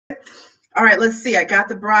All right, let's see. I got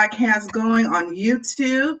the broadcast going on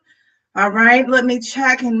YouTube. All right, let me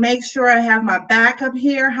check and make sure I have my backup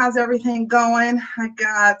here. How's everything going? I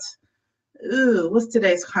got, what's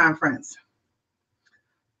today's conference?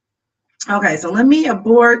 Okay, so let me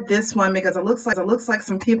abort this one because it looks like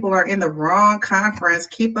some people are in the wrong conference.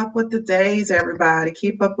 Keep up with the days, everybody.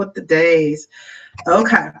 Keep up with the days.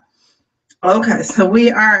 Okay. Okay, so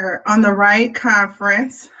we are on the right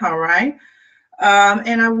conference. All right.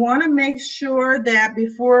 And I want to make sure that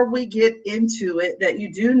before we get into it, that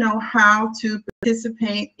you do know how to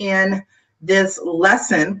participate in this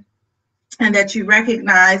lesson and that you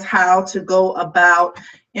recognize how to go about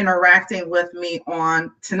interacting with me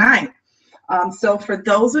on tonight. So for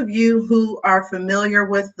those of you who are familiar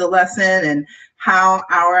with the lesson and how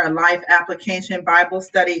our life application Bible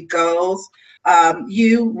study goes,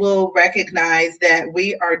 you will recognize that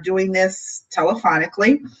we are doing this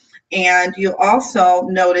telephonically. And you also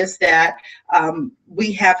notice that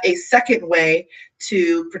we have a second way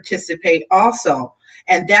to participate also,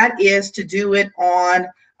 and that is to do it on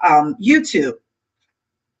YouTube.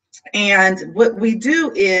 And what we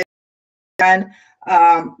do is,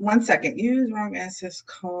 one second, use wrong access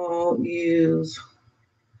code, use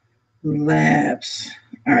labs.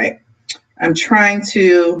 All right, I'm trying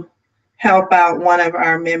to help out one of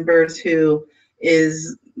our members who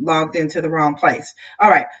is logged into the wrong place. All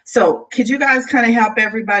right, so could you guys kind of help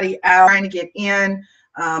everybody out trying to get in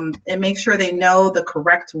and make sure they know the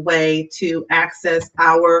correct way to access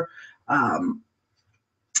our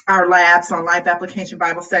labs on Life Application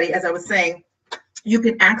Bible Study? As I was saying, you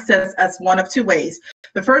can access us one of two ways.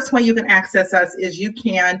 The first way you can access us is you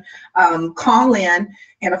can call in,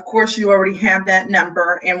 and of course you already have that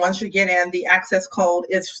number, and once you get in, the access code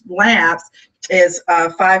is labs, is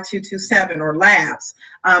 5227 or labs.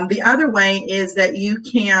 The other way is that you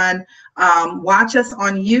can watch us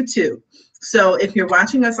on YouTube. So if you're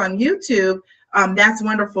watching us on YouTube, that's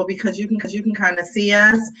wonderful because you can kind of see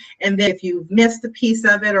us, and then if you missed a piece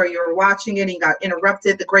of it or you're watching it and you got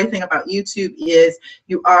interrupted, the great thing about YouTube is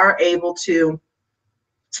you are able to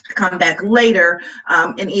come back later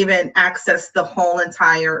and even access the whole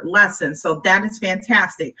entire lesson. So that is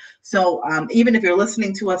fantastic. So even if you're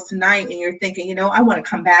listening to us tonight and you're thinking, you know, I want to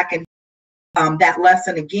come back and that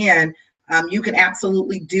lesson again, you can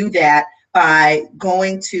absolutely do that by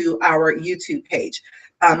going to our YouTube page.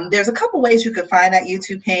 There's a couple ways you can find that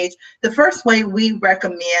YouTube page. The first way we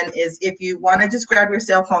recommend is if you want to just grab your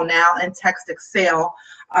cell phone now and text Excel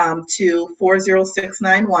to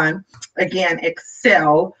 40691. Again,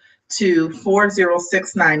 Excel to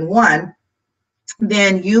 40691.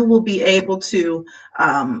 Then you will be able to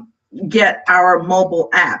get our mobile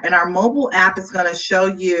app. And our mobile app is going to show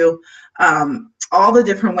you all the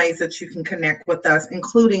different ways that you can connect with us,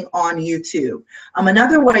 including on YouTube.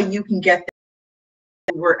 Another way you can get that,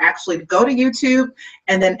 we're actually to go to YouTube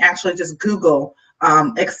and then actually just Google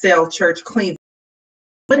Excel Church Cleveland.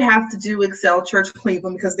 Would have to do Excel Church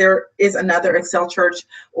Cleveland because there is another Excel Church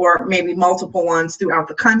or maybe multiple ones throughout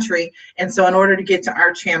the country. And so in order to get to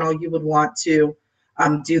our channel, you would want to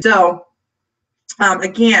do so.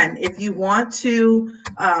 Again, if you want to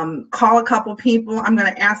call a couple people, I'm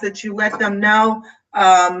going to ask that you let them know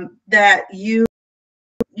that you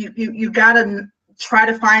got to try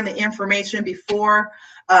to find the information before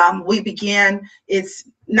we begin. It's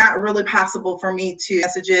not really possible for me to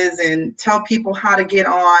messages and tell people how to get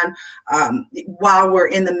on while we're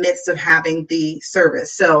in the midst of having the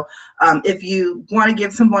service. So if you want to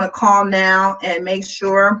give someone a call now and make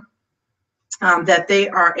sure that they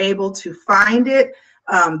are able to find it,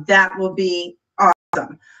 that will be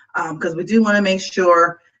awesome, because we do want to make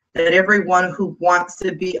sure that everyone who wants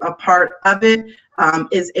to be a part of it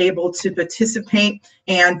is able to participate,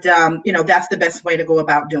 and you know, that's the best way to go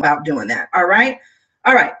about doing that. All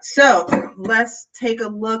right, so let's take a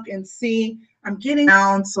look and see. I'm getting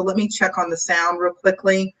sound, so let me check on the sound real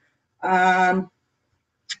quickly.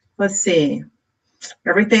 Let's see.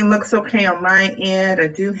 Everything looks okay on my end. I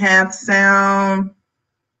do have sound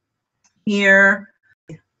here.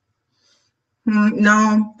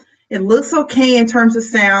 No, it looks okay in terms of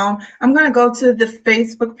sound. I'm going to go to the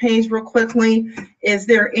Facebook page real quickly. Is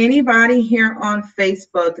there anybody here on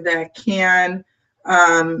Facebook that can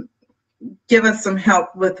give us some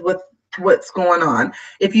help with what's going on?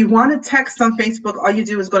 If you want to text on Facebook, all you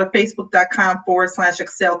do is go to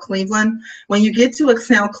facebook.com/Excel Cleveland. When you get to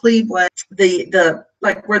Excel Cleveland, the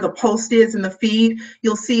like where the post is in the feed,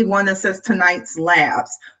 you'll see one that says tonight's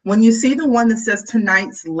labs. When you see the one that says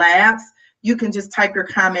tonight's labs, you can just type your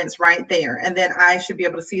comments right there, and then I should be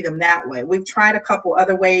able to see them that way. We've tried a couple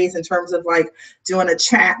other ways in terms of like doing a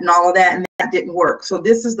chat and all of that, and that didn't work. So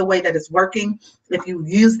this is the way that it's working. If you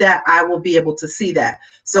use that, I will be able to see that.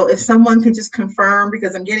 So if someone can just confirm,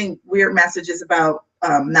 because I'm getting weird messages about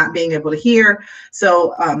not being able to hear.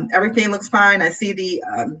 So everything looks fine. I see the,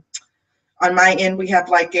 on my end, we have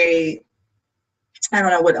like a, I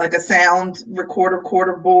don't know what, like a sound recorder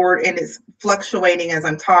board, and it's fluctuating as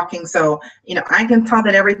I'm talking. So, you know, I can tell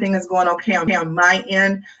that everything is going okay on my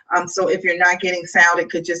end. So if you're not getting sound, it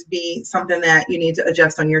could just be something that you need to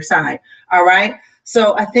adjust on your side. All right.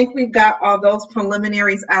 So I think we've got all those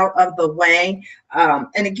preliminaries out of the way.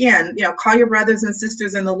 And again, you know, call your brothers and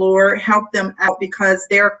sisters in the Lord, help them out, because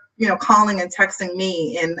they're, you know, calling and texting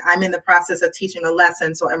me, and I'm in the process of teaching a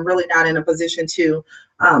lesson. So I'm really not in a position to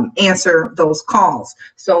answer those calls.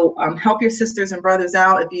 So help your sisters and brothers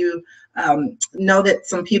out. If you know that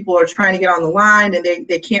some people are trying to get on the line and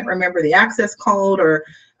they can't remember the access code, or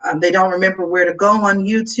they don't remember where to go on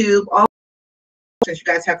YouTube, all you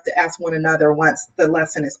guys have to ask one another once the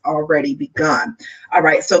lesson is already begun. All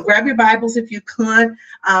right, so grab your Bibles if you could.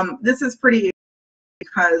 This is pretty,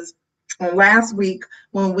 because last week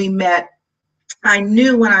when we met, I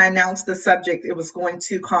knew when I announced the subject it was going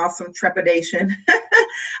to cause some trepidation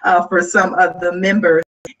for some of the members.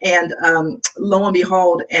 And lo and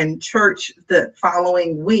behold, in church the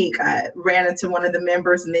following week, I ran into one of the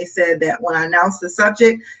members, and they said that when I announced the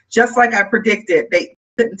subject, just like I predicted, they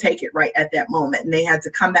couldn't take it right at that moment, and they had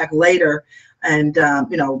to come back later and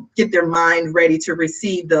you know, get their mind ready to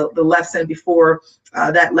receive the lesson before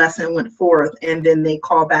that lesson went forth. And then they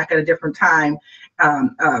call back at a different time,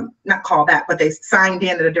 not call back, but they signed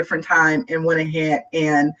in at a different time and went ahead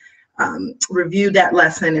and reviewed that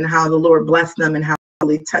lesson, and how the Lord blessed them, and how He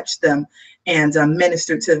really touched them and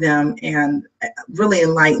ministered to them, and really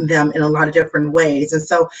enlightened them in a lot of different ways. And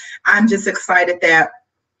so I'm just excited that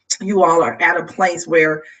you all are at a place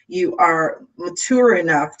where you are mature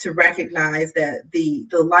enough to recognize that the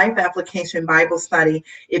life application Bible study,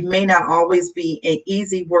 it may not always be an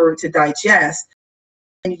easy word to digest,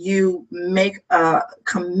 and you make a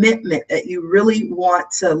commitment that you really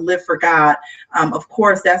want to live for God. Of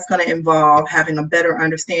course, that's going to involve having a better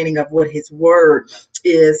understanding of what His word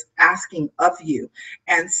is asking of you.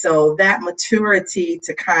 And so that maturity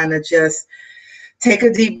to kind of just take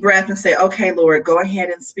a deep breath and say, okay, Lord, go ahead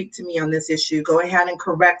and speak to me on this issue. Go ahead and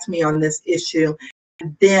correct me on this issue.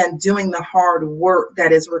 And then doing the hard work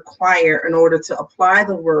that is required in order to apply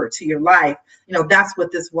the word to your life. You know, that's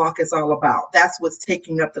what this walk is all about. That's what's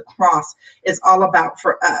taking up the cross is all about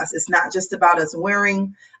for us. It's not just about us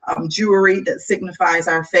wearing jewelry that signifies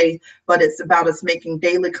our faith, but it's about us making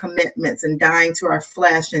daily commitments and dying to our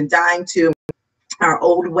flesh and dying to our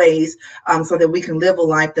old ways, so that we can live a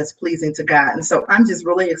life that's pleasing to God. And so I'm just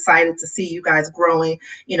really excited to see you guys growing.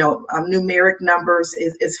 You know, numeric numbers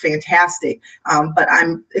is fantastic, but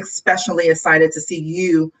I'm especially excited to see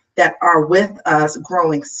you that are with us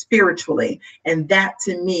growing spiritually. And that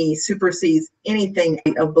to me supersedes anything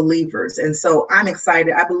of believers. And so I'm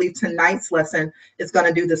excited. I believe tonight's lesson is going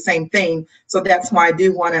to do the same thing. So that's why I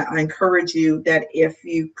do want to encourage you that if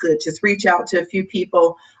you could just reach out to a few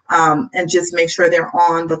people, and just make sure they're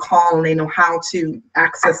on the call and they know how to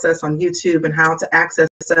access us on YouTube and how to access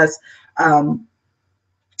us,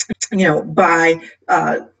 you know, by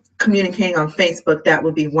communicating on Facebook. That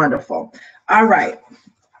would be wonderful. All right.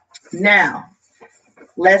 Now,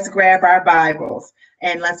 let's grab our Bibles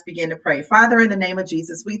and let's begin to pray. Father, in the name of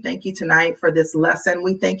Jesus, we thank you tonight for this lesson.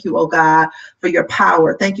 We thank you, oh God, for your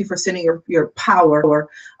power. Thank you for sending your power,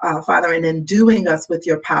 Father, and enduing us with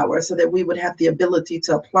your power so that we would have the ability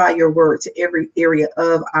to apply your word to every area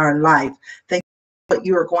of our life. Thank you for what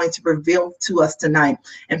you are going to reveal to us tonight.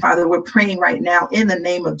 And Father, we're praying right now in the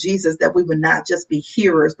name of Jesus that we would not just be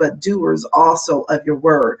hearers, but doers also of your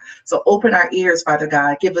word. So open our ears, Father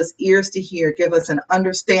God. Give us ears to hear. Give us an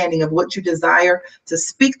understanding of what you desire to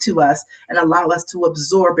speak to us, and allow us to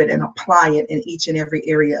absorb it and apply it in each and every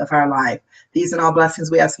area of our life. These and all blessings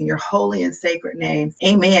we ask in your holy and sacred name.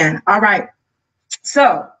 Amen. All right.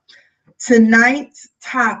 So tonight's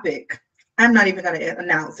topic, I'm not even going to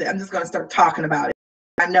announce it. I'm just going to start talking about it.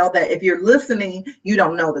 I know that if you're listening, you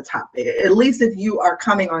don't know the topic. At least if you are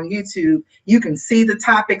coming on YouTube, you can see the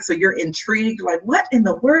topic, so you're intrigued, like, what in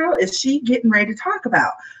the world is she getting ready to talk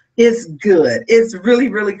about? It's good. It's really,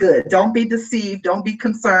 really good. Don't be deceived. Don't be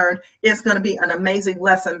concerned. It's going to be an amazing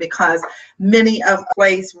lesson, because many of a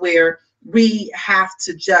place where we have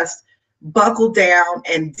to just buckle down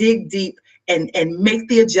and dig deep and make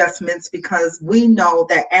the adjustments, because we know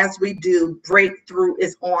that as we do, breakthrough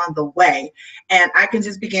is on the way. And I can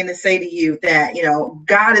just begin to say to you that, you know,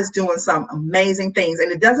 God is doing some amazing things,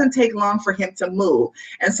 and it doesn't take long for him to move.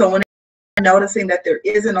 And so when I'm noticing that there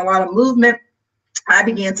isn't a lot of movement, I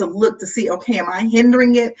began to look to see, okay, am I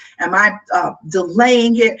hindering it? Am I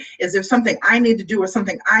delaying it? Is there something I need to do or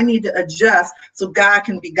something I need to adjust so God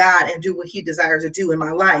can be God and do what he desires to do in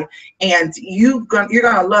my life? And you're going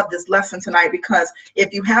to love this lesson tonight, because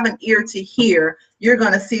if you have an ear to hear, you're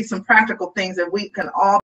going to see some practical things that we can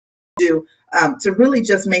all do to really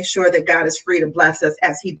just make sure that God is free to bless us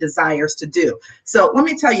as he desires to do. So let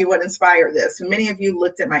me tell you what inspired this. Many of you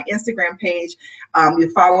looked at my Instagram page.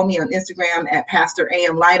 You follow me on Instagram at Pastor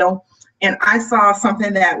A.M. Lytle. And I saw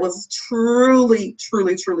something that was truly,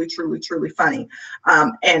 truly, truly, truly, truly funny.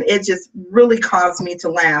 And it just really caused me to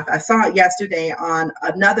laugh. I saw it yesterday on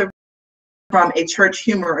another from a church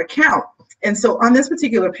humor account. And so on this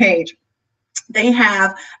particular page, they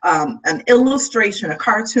have an illustration, a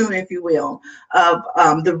cartoon, if you will, of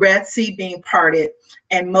the Red Sea being parted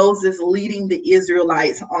and Moses leading the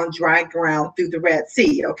Israelites on dry ground through the Red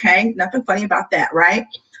Sea. Okay, nothing funny about that, right?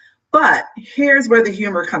 But here's where the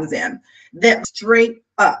humor comes in. That straight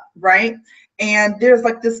up, right? And there's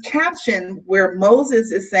like this caption where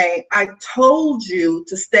Moses is saying, I told you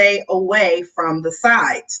to stay away from the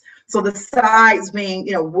sides. So the sides being,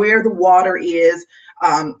 you know, where the water is,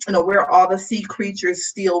 you know, where all the sea creatures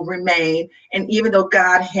still remain. And even though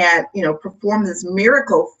God had, you know, performed this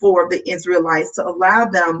miracle for the Israelites to allow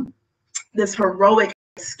them this heroic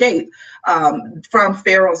escape from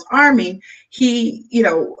Pharaoh's army, he, you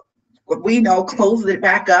know, we know closed it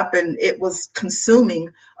back up, and it was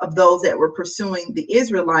consuming of those that were pursuing the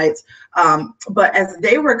Israelites. But as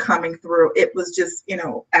they were coming through, it was just, you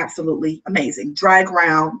know, absolutely amazing. Dry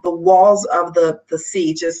ground, the walls of the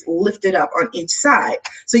sea just lifted up on each side.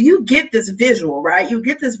 So you get this visual, right? You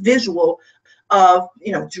get this visual of,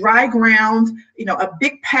 you know, dry ground, you know, a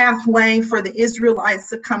big pathway for the Israelites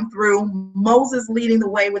to come through, Moses leading the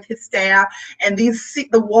way with his staff, and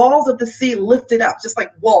the walls of the sea lifted up just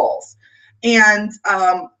like walls. And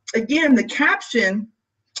again, the caption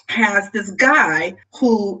has this guy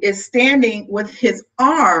who is standing with his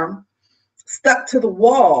arm stuck to the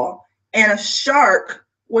wall and a shark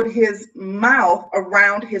with his mouth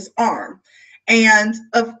around his arm. And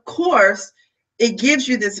of course, it gives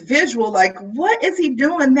you this visual, like, what is he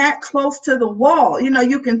doing that close to the wall? You know,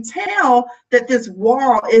 you can tell that this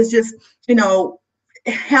wall is just, you know,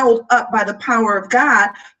 held up by the power of God,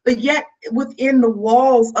 but yet within the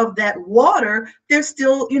walls of that water, there's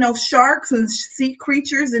still, you know, sharks and sea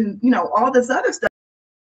creatures and, you know, all this other stuff.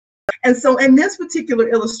 And so in this particular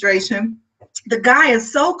illustration, the guy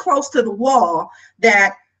is so close to the wall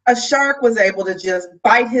that a shark was able to just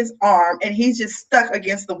bite his arm, and he's just stuck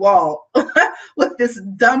against the wall with this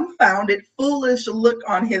dumbfounded, foolish look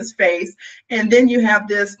on his face. And then you have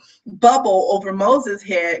this bubble over Moses'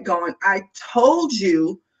 head going, I told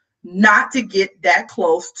you not to get that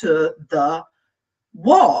close to the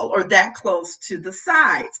wall or that close to the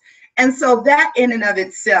sides. And so that in and of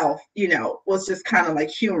itself, you know, was just kind of like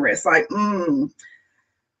humorous, like,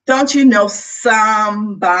 don't you know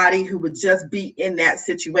somebody who would just be in that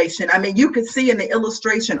situation? I mean, you could see in the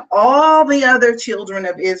illustration, all the other children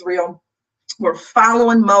of Israel were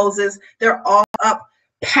following Moses. They're all up,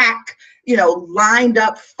 packed, you know, lined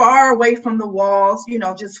up far away from the walls, you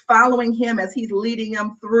know, just following him as he's leading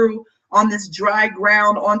them through on this dry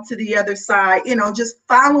ground onto the other side, you know, just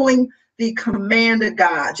following the command of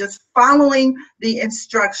God, just following the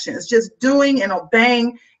instructions, just doing and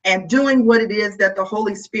obeying and doing what it is that the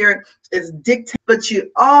Holy Spirit is dictating. But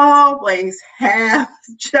you always have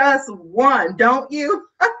just one, don't you?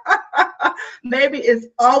 Maybe it's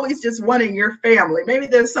always just one in your family. Maybe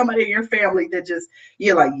there's somebody in your family that just,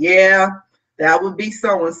 you're like, yeah, that would be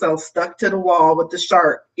so-and-so stuck to the wall with the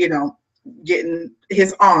shark, you know, getting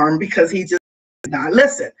his arm because he just did not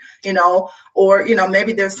listen, you know. Or, you know,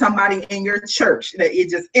 maybe there's somebody in your church that it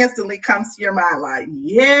just instantly comes to your mind like,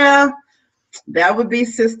 yeah, that would be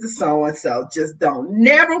sister so-and-so, just don't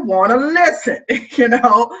never want to listen, you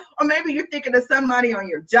know. Or maybe you're thinking of somebody on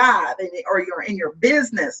your job or you're in your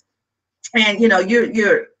business, and, you know,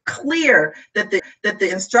 you're clear that the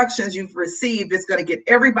instructions you've received is going to get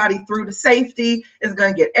everybody through to safety, is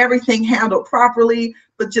going to get everything handled properly,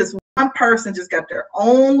 but just one person just got their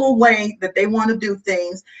own little way that they want to do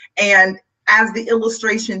things. And as the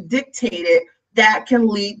illustration dictated, that can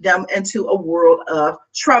lead them into a world of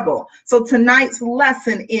trouble. So tonight's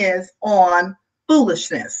lesson is on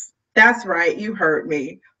foolishness. That's right, you heard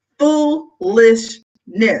me. Foolishness.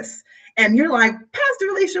 And you're like, Pastor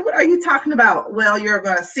Alicia, what are you talking about? Well, you're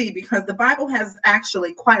going to see, because the Bible has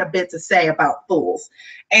actually quite a bit to say about fools.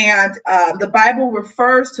 And the Bible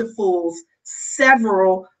refers to fools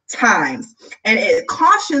several times, and it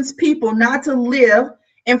cautions people not to live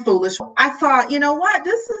in foolish. I thought, you know what,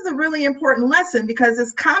 this is a really important lesson, because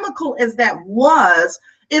as comical as that was,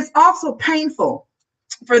 it's also painful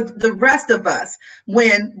for the rest of us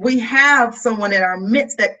when we have someone in our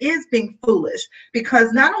midst that is being foolish,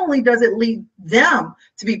 because not only does it lead them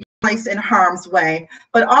to be placed in harm's way,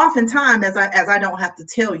 but oftentimes, as I don't have to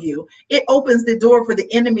tell you, it opens the door for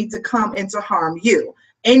the enemy to come and to harm you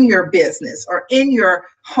in your business, or in your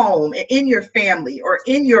home, in your family, or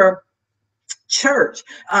in your church,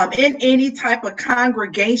 in any type of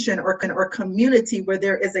congregation or community where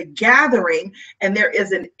there is a gathering and there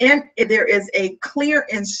is a clear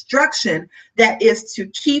instruction that is to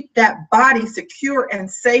keep that body secure and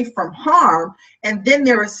safe from harm. And then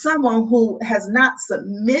there is someone who has not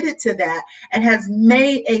submitted to that and has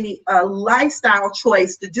made a lifestyle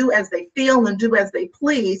choice to do as they feel and do as they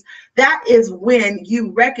please. That is when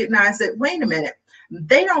you recognize that, wait a minute,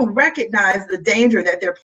 they don't recognize the danger that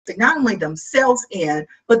they're not only themselves in,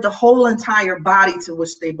 but the whole entire body to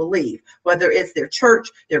which they believe, whether it's their church,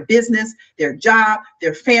 their business, their job,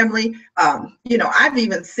 their family. I've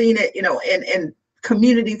even seen it, in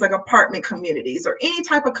communities like apartment communities or any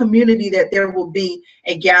type of community that there will be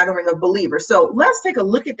a gathering of believers. So let's take a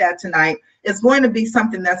look at that tonight. It's going to be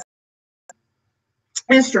something that's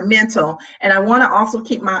instrumental, and I want to also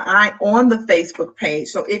keep my eye on the Facebook page.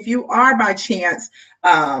 So if you are by chance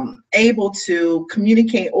able to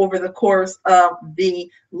communicate over the course of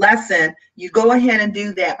the lesson, you go ahead and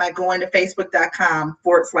do that by going to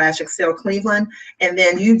facebook.com/Excel Cleveland, and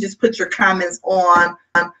then you just put your comments on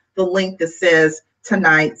the link that says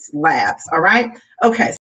tonight's labs. All right.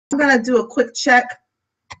 Okay. So I'm going to do a quick check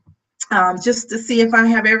just to see if I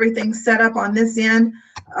have everything set up on this end.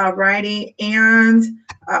 All righty. And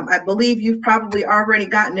I believe you've probably already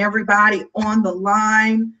gotten everybody on the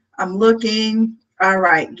line. I'm looking. All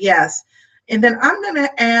right. Yes. And then I'm going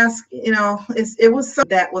to ask, it was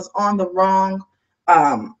something that was on the wrong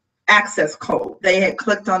access code. They had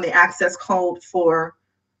clicked on the access code for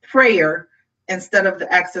prayer instead of the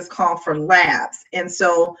access code for labs. And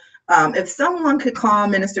so if someone could call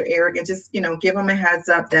Minister Eric and just, give him a heads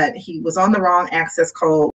up that he was on the wrong access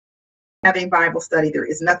code, having Bible study, there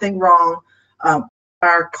is nothing wrong with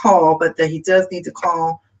our call, but that he does need to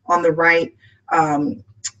call on the right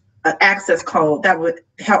access code. That would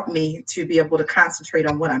help me to be able to concentrate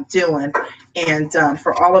on what I'm doing. And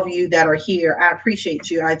for all of you that are here, I appreciate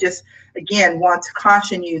you. I just, again, want to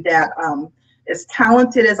caution you that as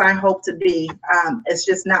talented as I hope to be, it's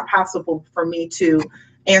just not possible for me to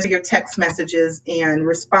answer your text messages and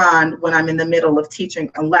respond when I'm in the middle of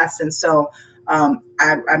teaching a lesson. So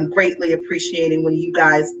I'm greatly appreciating when you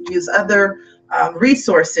guys use other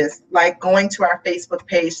resources, like going to our Facebook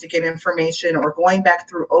page to get information, or going back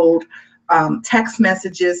through old text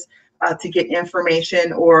messages to get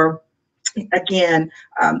information, or again,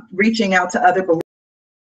 reaching out to other believers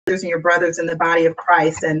and your brothers in the body of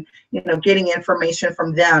Christ, and getting information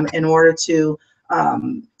from them in order to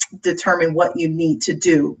determine what you need to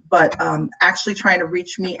do. But actually trying to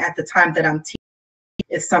reach me at the time that I'm teaching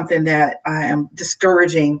is something that I am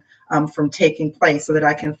discouraging from taking place, so that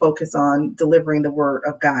I can focus on delivering the word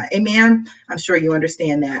of God. Amen. I'm sure you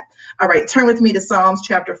understand that. All right, turn with me to Psalms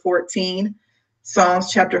chapter 14.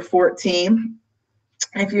 Psalms chapter 14.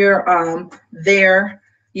 If you're there,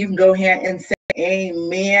 you can go ahead and say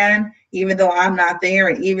amen, even though I'm not there,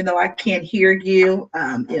 and even though I can't hear you.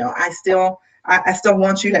 I still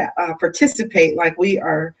want you to participate, like we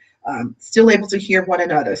are still able to hear one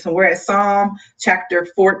another. So we're at Psalm chapter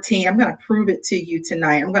 14. I'm going to prove it to you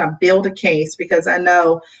tonight. I'm going to build a case, because I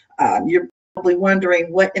know you're probably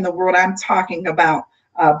wondering what in the world I'm talking about,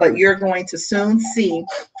 but you're going to soon see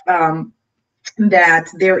that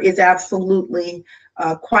there is absolutely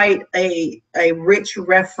quite a rich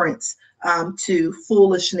reference to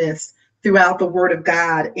foolishness throughout the Word of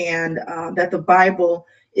God, and that the Bible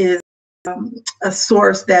is a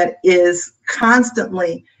source that is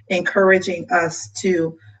constantly encouraging us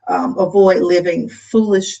to avoid living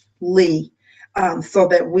foolishly, so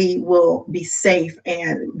that we will be safe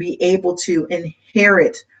and be able to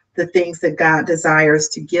inherit the things that God desires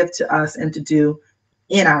to give to us and to do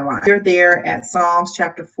in our lives. We're there at Psalms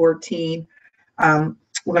chapter 14. We're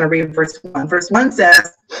going to read verse 1. Verse 1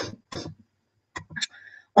 says,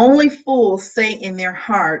 "Only fools say in their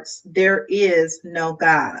hearts, there is no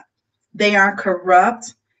God. They are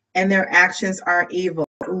corrupt and their actions are evil.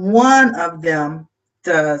 One of them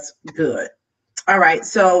does good." All right,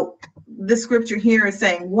 so this scripture here is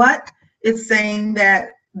saying what? It's saying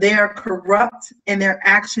that they are corrupt and their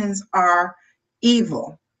actions are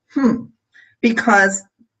evil. Because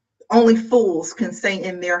only fools can say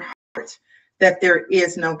in their heart that there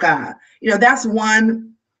is no God. That's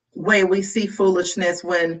one way we see foolishness.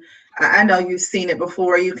 When I know you've seen it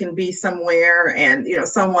before, you can be somewhere and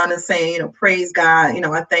someone is saying, praise God,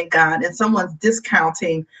 I thank God, and someone's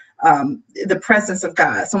discounting the presence of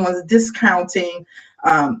God. Someone's discounting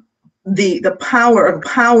the power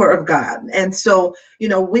of God. And so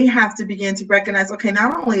we have to begin to recognize, okay,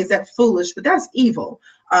 not only is that foolish, but that's evil.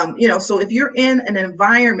 So if you're in an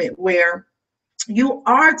environment where you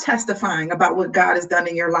are testifying about what God has done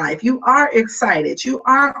in your life, you are excited, you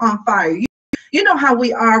are on fire, you know how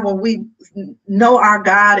we are when we know our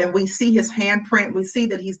God and we see his handprint, we see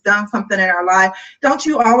that he's done something in our life. Don't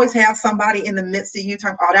you always have somebody in the midst of you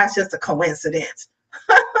talking, oh, that's just a coincidence.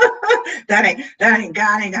 that ain't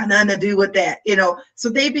God, ain't got nothing to do with that. So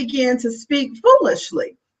they begin to speak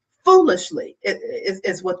foolishly. Foolishly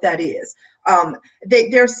is what that is.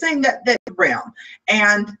 They're saying that realm,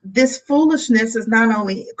 and this foolishness is not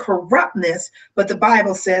only corruptness, but the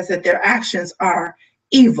Bible says that their actions are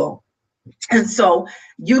evil. And so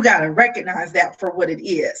you got to recognize that for what it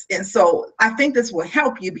is. And so I think this will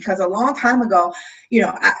help you, because a long time ago,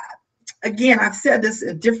 I've said this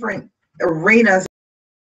in different arenas,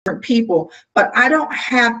 different people, but I don't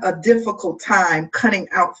have a difficult time cutting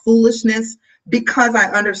out foolishness, because I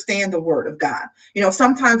understand the word of God.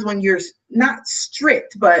 Sometimes when you're not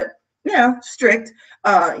strict, but strict,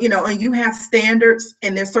 and you have standards,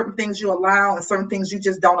 and there's certain things you allow and certain things you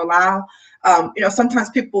just don't allow.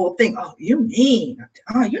 Sometimes people will think, oh, you mean,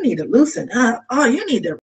 oh, you need to loosen up. Oh, you need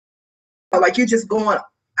to, like, you're just going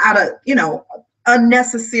out of,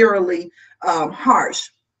 unnecessarily harsh.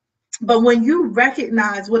 But when you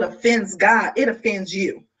recognize what offends God, it offends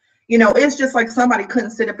you. It's just like somebody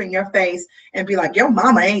couldn't sit up in your face and be like, your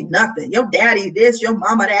mama ain't nothing, your daddy this, your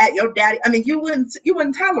mama that, your daddy. I mean, you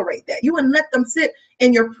wouldn't tolerate that. You wouldn't let them sit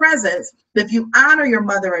in your presence. If you honor your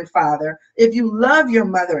mother and father, if you love your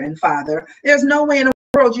mother and father, there's no way in the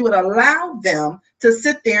world you would allow them to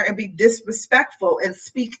sit there and be disrespectful and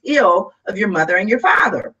speak ill of your mother and your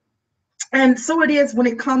father. And so it is when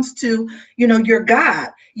it comes to, your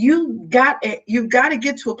God. You've got to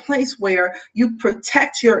get to a place where you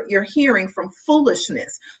protect your hearing from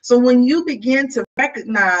foolishness. So when you begin to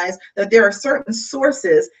recognize that there are certain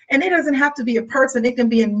sources, and it doesn't have to be a person, it can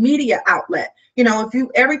be a media outlet.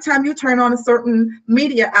 Every time you turn on a certain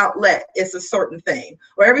media outlet, it's a certain thing.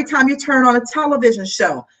 Or every time you turn on a television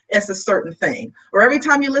show, it's a certain thing. Or every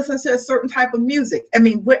time you listen to a certain type of music. I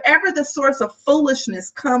mean, wherever the source of foolishness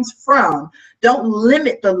comes from, don't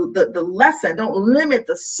limit the lesson, don't limit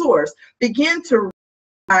the source. Begin to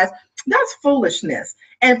realize that's foolishness.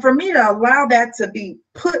 And for me to allow that to be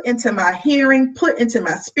put into my hearing, put into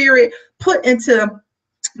my spirit, put into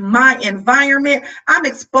my environment, I'm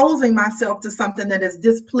exposing myself to something that is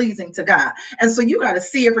displeasing to God. And so you got to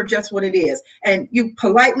see it for just what it is. And you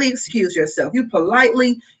politely excuse yourself. You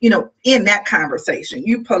politely, in that conversation,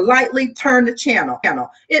 you politely turn the channel.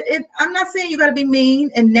 I'm not saying you got to be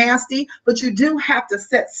mean and nasty, but you do have to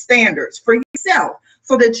set standards for yourself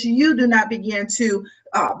so that you do not begin to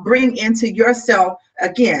bring into yourself,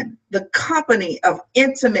 again, the company of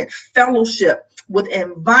intimate fellowship with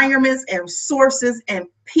environments and sources and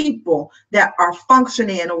people that are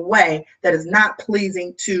functioning in a way that is not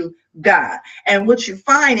pleasing to God. And what you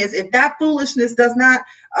find is, if that foolishness does not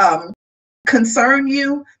concern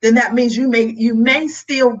you, then that means you may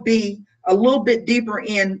still be a little bit deeper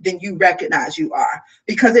in than you recognize you are,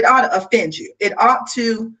 because it ought to offend you. It ought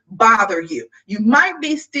to bother you. You might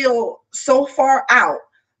be still so far out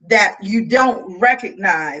that you don't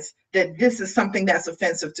recognize that this is something that's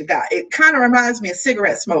offensive to God. It kind of reminds me of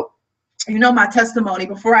cigarette smoke. My testimony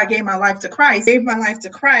before I gave my life to Christ,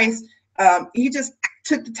 he just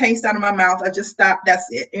took the taste out of my mouth. I just stopped. That's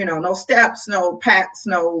it. No steps, no pats,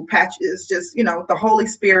 no patches, just, the Holy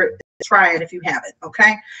Spirit. Try it if you haven't.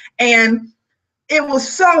 Okay. And it was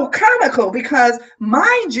so comical because,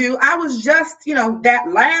 mind you, I was just,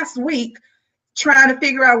 that last week trying to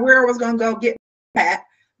figure out where I was going to go get pat.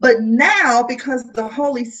 But now, because the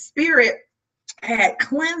Holy Spirit had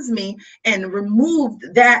cleansed me and removed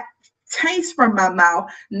that taste from my mouth,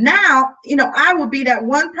 now, I would be that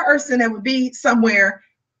one person that would be somewhere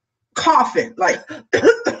coughing, like,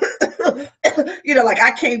 like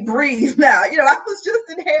I can't breathe now. I was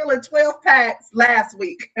just inhaling 12 packs last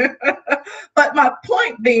week. But my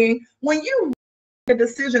point being, when you make a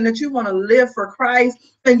decision that you want to live for Christ,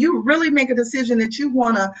 and you really make a decision that you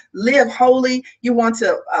want to live holy, you want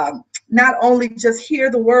to not only just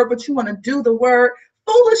hear the word, but you want to do the word.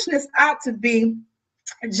 Foolishness ought to be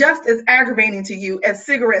just as aggravating to you as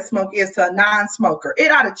cigarette smoke is to a non-smoker.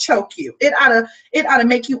 It ought to choke you. It ought to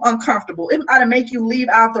make you uncomfortable. It ought to make you leave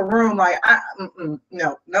out the room like,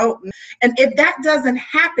 no. And if that doesn't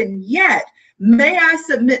happen yet, may I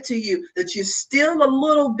submit to you that you're still a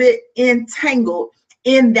little bit entangled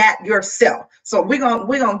in that yourself. So we're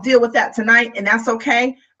gonna deal with that tonight, and that's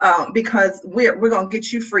okay, because we're gonna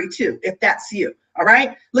get you free too, if that's you. All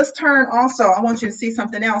right. Let's turn also. I want you to see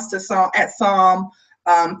something else to Psalm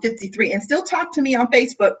 53, and still talk to me on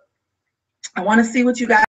Facebook. I want to see what you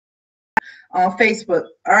got on Facebook.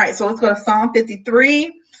 All right, so let's go to Psalm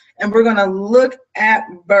 53, and we're going to look at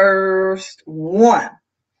verse 1.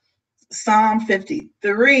 Psalm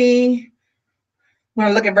 53. We're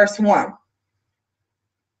going to look at verse 1.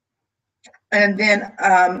 And then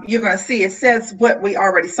you're going to see it says what we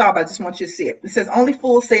already saw, but I just want you to see it. It says, only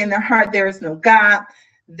fools say in their heart there is no God.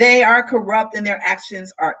 They are corrupt and their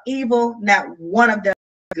actions are evil. Not one of them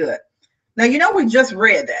is good. Now, you know, we just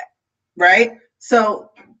read that, right?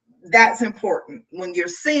 So that's important. When you're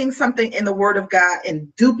seeing something in the Word of God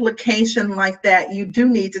in duplication like that, you do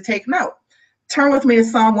need to take note. Turn with me to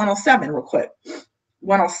Psalm 107 real quick.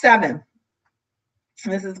 107.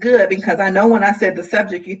 This is good because I know when I said the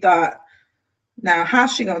subject, you thought, now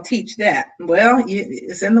how's she going to teach that? Well,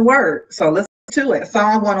 it's in the Word. So let's get to it.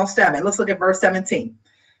 Psalm 107. Let's look at verse 17.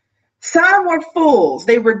 Some were fools.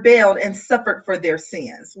 They rebelled and suffered for their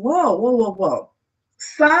sins. Whoa.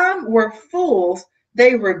 Some were fools.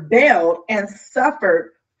 They rebelled and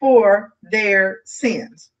suffered for their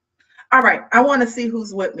sins. All right. I want to see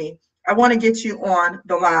who's with me. I want to get you on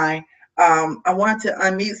the line. I want to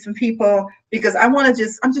unmute some people because I'm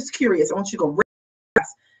just curious. I want you to go real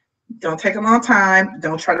fast. Don't take a long time.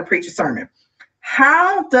 Don't try to preach a sermon.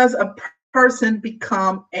 How does a person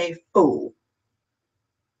become a fool?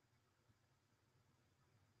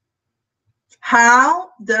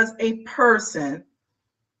 How does a person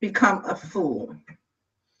become a fool?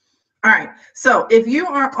 All right. So if you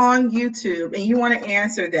are on YouTube and you want to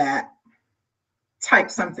answer that,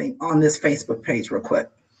 type something on this Facebook page real quick.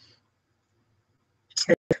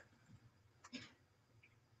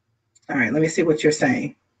 All right. Let me see what you're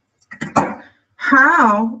saying.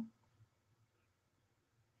 How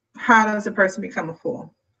does a person become a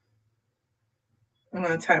fool? I'm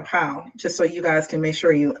going to type how, just so you guys can make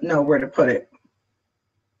sure you know where to put it.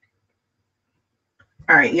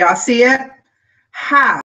 All right, y'all see it?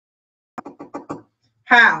 How?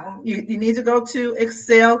 You need to go to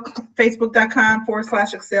Excel,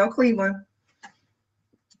 facebook.com/Excel Cleveland.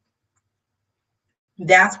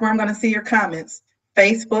 That's where I'm going to see your comments.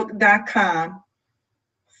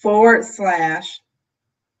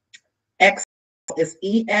 Facebook.com/Excel is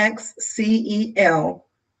EXCEL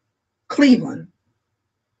Cleveland.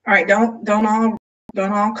 All right, don't all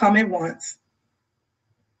come at once.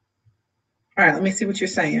 All right, let me see what you're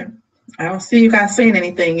saying. I don't see you guys saying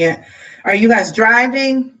anything yet. Are you guys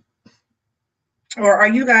driving? Or are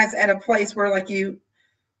you guys at a place where like you're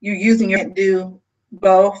using your hand to do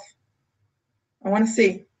both? I want to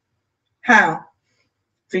see how.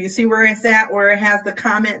 So you see where it's at, where it has the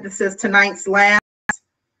comment that says tonight's last.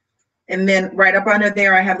 And then right up under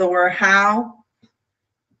there, I have the word how.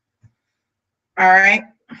 All right.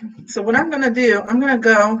 So what I'm going to do, I'm going to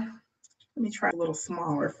go, let me try a little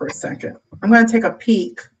smaller for a second. I'm going to take a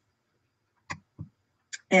peek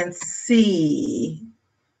and see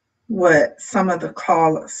what some of the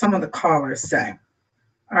callers say.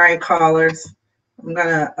 All right, callers, I'm going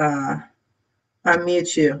to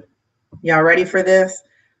unmute you. Y'all ready for this?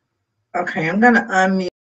 Okay, I'm going to unmute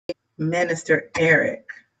Minister Eric.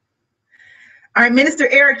 All right, Minister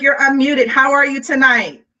Eric, you're unmuted. How are you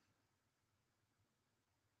tonight?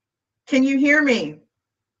 Can you hear me?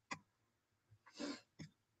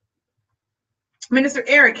 Minister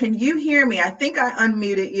Eric, can you hear me? I think I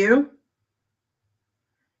unmuted you.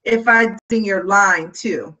 If I ding your line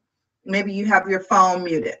too, maybe you have your phone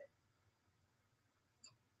muted.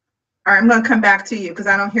 All right, I'm going to come back to you because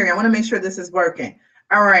I don't hear you. I want to make sure this is working.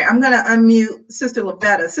 All right, I'm going to unmute Sister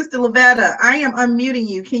Lavetta. Sister Lavetta, I am unmuting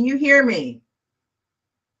you. Can you hear me?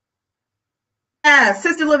 Yes,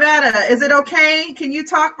 Sister Lavetta, is it okay? Can you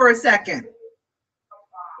talk for a second?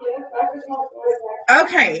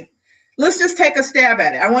 Okay, let's just take a stab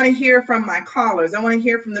at it. I want to hear from my callers. I want to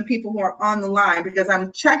hear from the people who are on the line because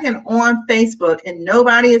I'm checking on Facebook and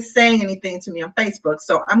nobody is saying anything to me on Facebook.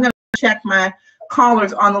 So I'm going to check my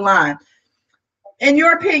callers on the line. In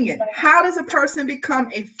your opinion, how does a person become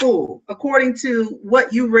a fool according to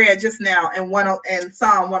what you read just now in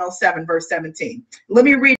Psalm 107, verse 17? Let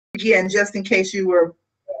me read it again just in case you were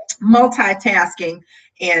multitasking,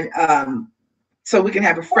 and so we can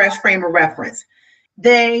have a fresh frame of reference.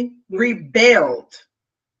 They rebelled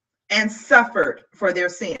and suffered for their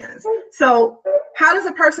sins. So how does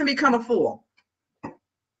a person become a fool?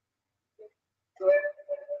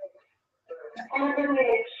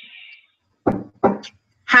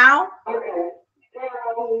 How?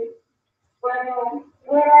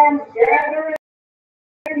 When I'm gathering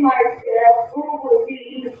myself, who will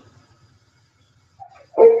be?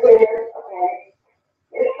 Okay.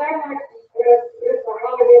 It's not like it's a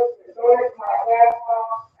holiday, it's always my laptop,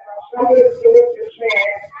 and I'm trying to do what you're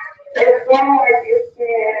saying. It's not like it's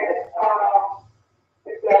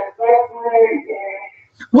that suffering.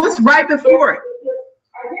 What's right before it?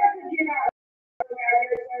 I guess you know.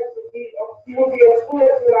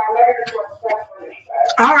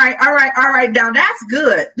 All right. Now that's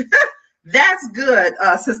good. That's good,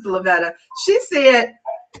 Sister Lavetta. She said,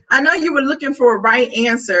 I know you were looking for a right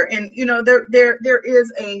answer, and you know there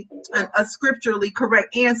is a scripturally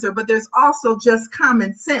correct answer, but there's also just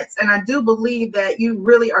common sense, and I do believe that you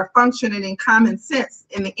really are functioning in common sense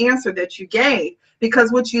in the answer that you gave,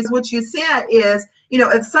 because what you said is, you know,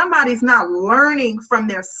 if somebody's not learning from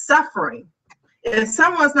their suffering, if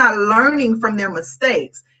someone's not learning from their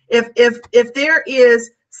mistakes, if there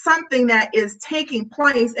is something that is taking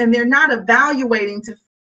place and they're not evaluating to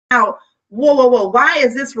find out, whoa, why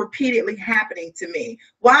is this repeatedly happening to me?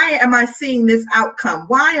 Why am I seeing this outcome?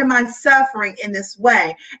 Why am I suffering in this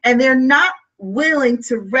way? And they're not willing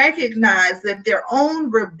to recognize that their own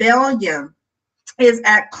rebellion is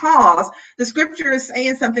at cause. The scripture is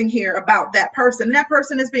saying something here about that person. That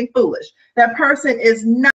person is being foolish. That person is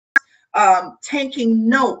not taking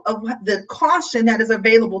note of the caution that is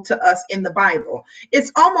available to us in the Bible.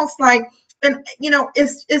 It's almost like, and you know,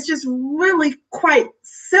 it's just really quite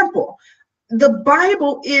simple. The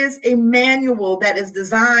Bible is a manual that is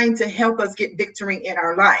designed to help us get victory in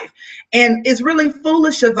our life, and it's really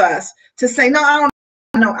foolish of us to say, no, I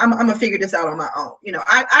don't know, I'm gonna figure this out on my own. You know,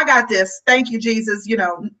 I got this. Thank you, Jesus. You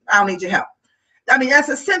know, I don't need your help. I mean, that's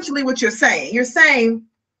essentially what you're saying. You're saying,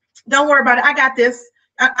 don't worry about it. I got this.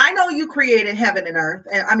 I know you created heaven and earth,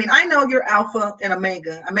 and I mean, I know you're Alpha and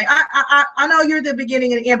Omega. I mean, I know you're the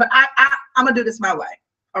beginning and the end, but I'm gonna do this my way.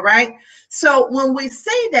 All right. So when we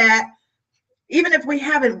say that, even if we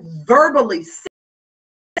haven't verbally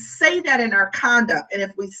say that in our conduct, and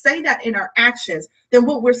if we say that in our actions, then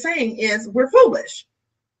what we're saying is we're foolish.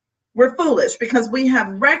 We're foolish because we have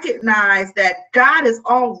recognized that God has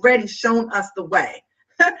already shown us the way.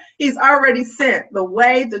 He's already sent the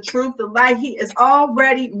way, the truth, the light. He has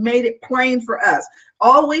already made it plain for us.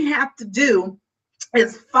 All we have to do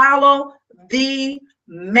is follow the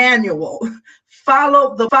manual,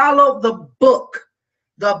 follow the book,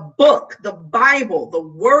 the Bible, the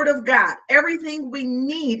Word of God. Everything we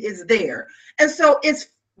need is there. And so it's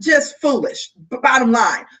just foolish, bottom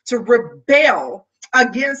line, to rebel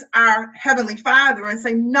against our Heavenly Father and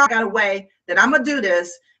say, no, I got a way that I'm gonna do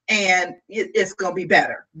this, and it's going to be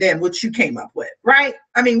better than what you came up with, right?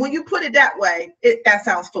 I mean, when you put it that way, that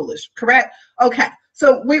sounds foolish, correct? Okay,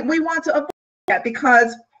 so we want to avoid that,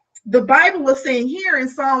 because the Bible is saying here in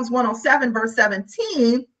Psalms 107, verse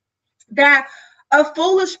 17, that a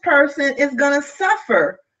foolish person is going to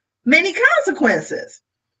suffer many consequences.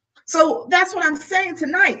 So that's what I'm saying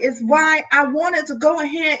tonight, is why I wanted to go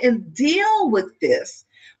ahead and deal with this.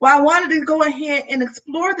 Well, I wanted to go ahead and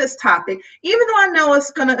explore this topic, even though I know it's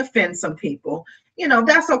going to offend some people. You know,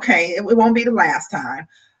 that's okay. It won't be the last time.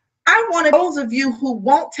 I wanted those of you who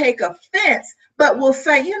won't take offense, but will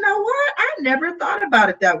say, you know what? I never thought about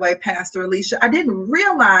it that way, Pastor Alicia. I didn't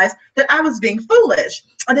realize that I was being foolish.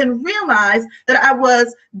 I didn't realize that I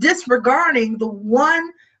was disregarding the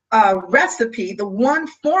one recipe, the one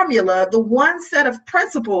formula, the one set of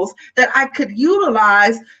principles that I could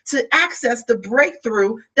utilize to access the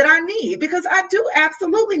breakthrough that I need, because I do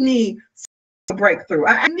absolutely need a breakthrough.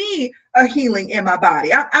 I need a healing in my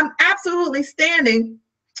body. I'm absolutely standing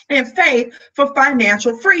in faith for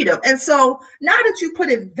financial freedom. And so now that you put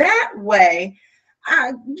it that way,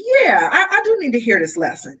 I do need to hear this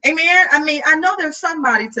lesson. Amen. I mean, I know there's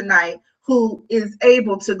somebody tonight who is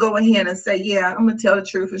able to go ahead and say, yeah, I'm going to tell the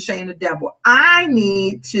truth and shame the devil. I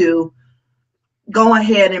need to go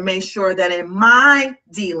ahead and make sure that in my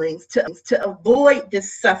dealings, to avoid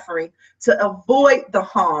this suffering, to avoid the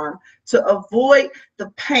harm, to avoid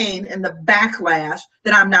the pain and the backlash,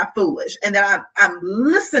 that I'm not foolish, and that I'm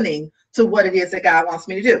listening to what it is that God wants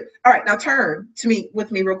me to do. All right, now turn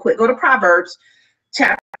with me real quick. Go to Proverbs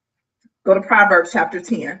chapter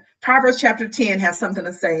 10. Proverbs chapter 10 has something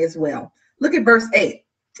to say as well. Look at verse 8.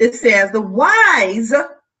 It says, the wise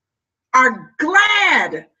are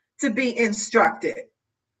glad to be instructed.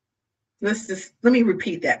 Let me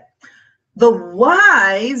repeat that. The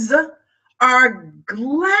wise are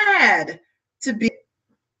glad to be,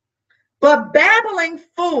 but babbling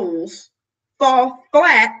fools fall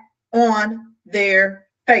flat on their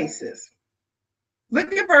faces.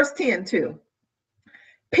 Look at verse 10 too.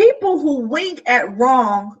 People who wink at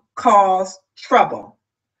wrong cause trouble,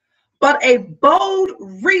 but a bold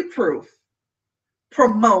reproof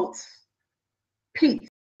promotes peace.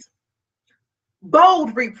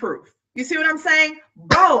 Bold reproof. You see what I'm saying?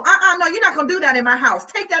 Bold. No, you're not going to do that in my house.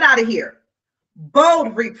 Take that out of here.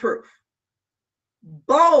 Bold reproof.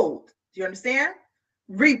 Bold. Do you understand?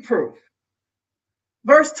 Reproof.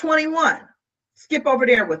 Verse 21. Skip over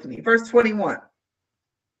there with me. Verse 21.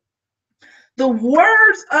 The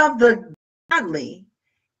words of the godly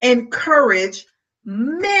encourage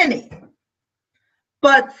many,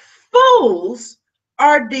 but fools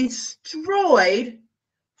are destroyed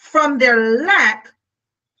from their lack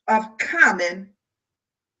of common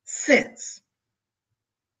sense.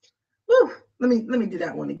 Whew. Let me do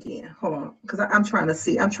that one again. Hold on, because I'm trying to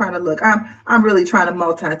see. I'm trying to look. I'm really trying to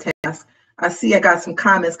multitask. I see I got some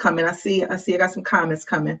comments coming. I see I got some comments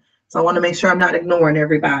coming. So I want to make sure I'm not ignoring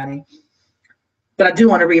everybody. But I do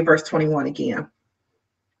want to read verse 21 again.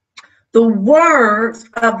 The words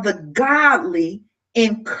of the godly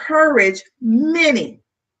encourage many,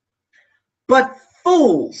 but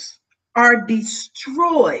fools are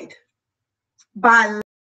destroyed by lack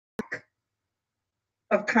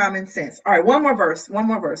of common sense. All right, one more verse.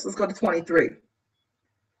 Let's go to 23.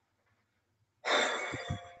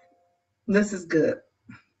 This is good.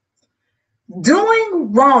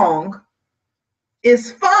 Doing wrong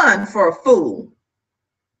is fun for a fool,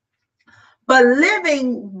 but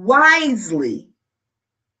living wisely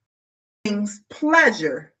brings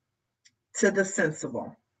pleasure to the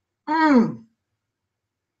sensible. Ooh,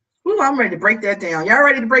 I'm ready to break that down. Y'all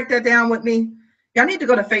ready to break that down with me? Y'all need to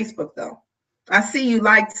go to Facebook, though. I see you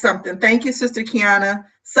liked something. Thank you, Sister Kiana.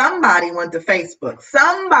 Somebody went to Facebook.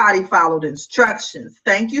 Somebody followed instructions.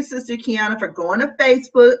 Thank you, Sister Kiana, for going to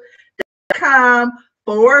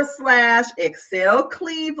Facebook.com/Excel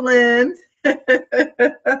Cleveland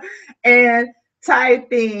and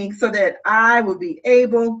typing so that I will be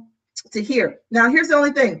able to hear. Now, here's the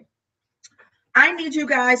only thing. I need you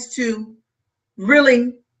guys to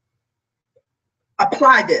really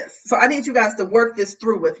apply this. So I need you guys to work this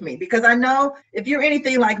through with me, because I know if you're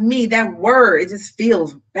anything like me, that word, it just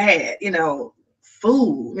feels bad. You know,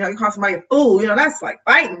 fool, you call somebody a fool, that's like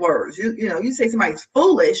fighting words. You say somebody's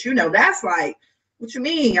foolish, that's like, what you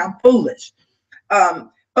mean I'm foolish?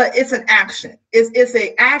 But it's an action. It's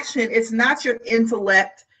an action. It's not your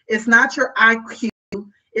intellect. It's not your IQ.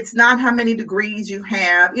 It's not how many degrees you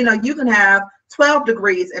have. You can have 12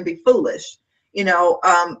 degrees and be foolish.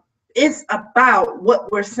 It's about what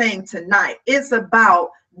we're saying tonight. It's about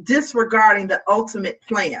disregarding the ultimate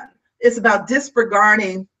plan. It's about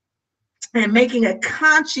disregarding and making a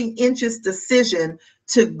conscientious decision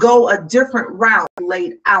to go a different route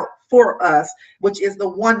laid out for us, which is the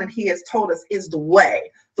one that he has told us is the way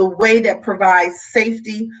that provides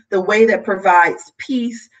safety, the way that provides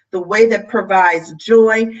peace, the way that provides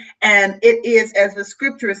joy. And it is, as the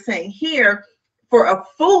scripture is saying here, for a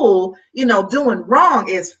fool, doing wrong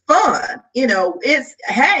is fun. It's,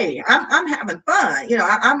 hey, I'm having fun.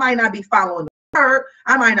 I might not be following the word.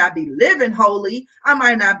 I might not be living holy. I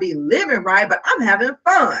might not be living right, but I'm having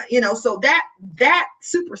fun. So that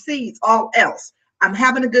supersedes all else. I'm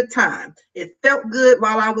having a good time. It felt good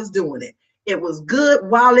while I was doing it. It was good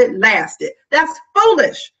while it lasted. That's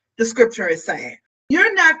foolish, the scripture is saying.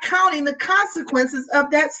 You're not counting the consequences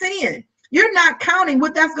of that sin. You're not counting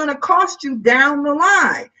what that's going to cost you down the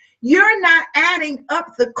line. You're not adding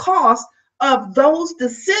up the cost of those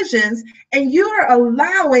decisions, and you're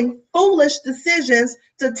allowing foolish decisions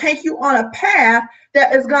to take you on a path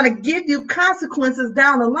that is going to give you consequences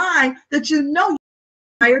down the line that you're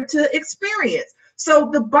hired to experience. So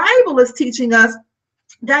the Bible is teaching us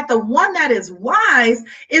that the one that is wise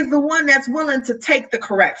is the one that's willing to take the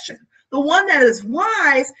correction. The one that is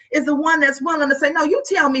wise is the one that's willing to say, no, you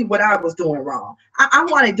tell me what I was doing wrong. I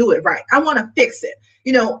want to do it right. I want to fix it.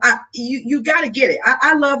 You got to get it.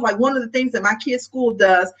 I love, like, one of the things that my kids' school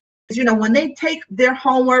does is, when they take their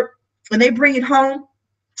homework and they bring it home,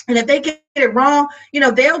 and if they get it wrong,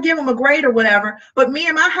 they'll give them a grade or whatever. But me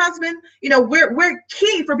and my husband, we're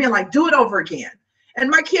key for being like, do it over again. And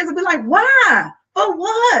my kids will be like, why? For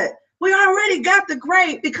what? We already got the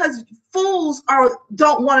grade, because fools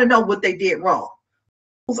don't want to know what they did wrong.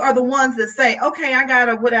 Fools are the ones that say, okay, I got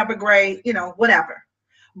a whatever grade, whatever.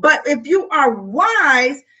 But if you are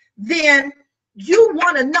wise, then you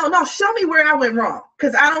want to know, no, show me where I went wrong,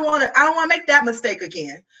 because I don't want to make that mistake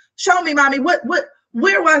again. Show me, mommy,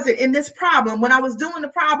 where was it in this problem? When I was doing the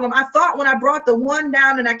problem, I thought when I brought the one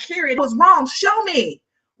down and I carried it was wrong. Show me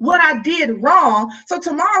what I did wrong. So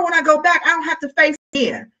tomorrow when I go back, I don't have to face it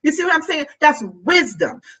again. You see what I'm saying? That's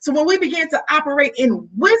wisdom. So when we begin to operate in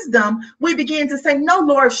wisdom, we begin to say, no,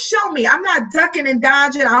 Lord, show me. I'm not ducking and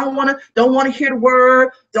dodging. I don't want to hear the word.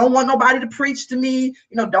 Don't want nobody to preach to me.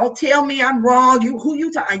 You know, don't tell me I'm wrong.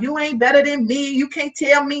 You ain't better than me. You can't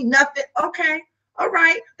tell me nothing. Okay. All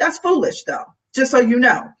right. That's foolish though, just so you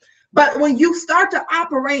know. But when you start to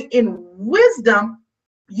operate in wisdom,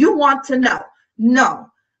 you want to know, no,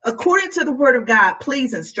 according to the word of God,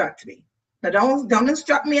 please instruct me. Now, don't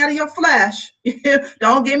instruct me out of your flesh.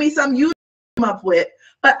 Don't give me some you come up with.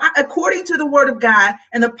 But according to the word of God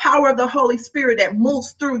and the power of the Holy Spirit that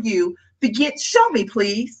moves through you, show me,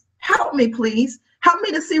 please. Help me, please. Help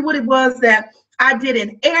me to see what it was that I did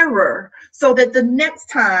in error, so that the next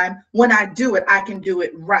time when I do it, I can do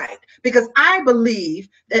it right. Because I believe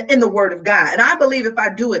that in the word of God, and I believe if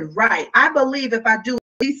I do it right, I believe if I do it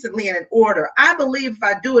decently and in order, I believe if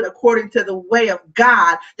I do it according to the way of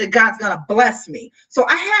God, that God's going to bless me. So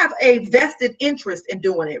I have a vested interest in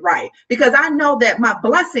doing it right, because I know that my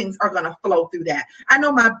blessings are going to flow through that. I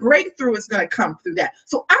know my breakthrough is going to come through that.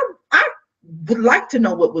 So I would like to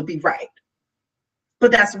know what would be right. But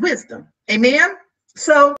that's wisdom. Amen.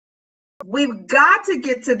 So we've got to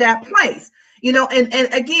get to that place, you know,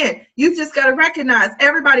 and again, you just got to recognize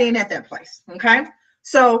everybody ain't at that place. Okay.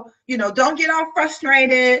 So, you know, don't get all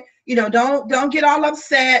frustrated, you know, don't get all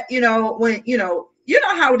upset, you know, when, you know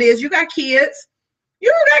how it is. You got kids,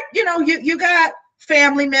 you got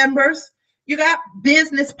family members, you got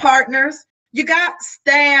business partners, you got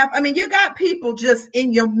staff. I mean, you got people just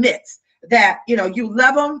in your midst that, you know, you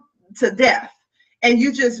love them to death. And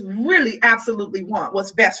you just really absolutely want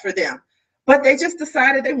what's best for them. But they just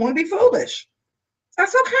decided they want to be foolish.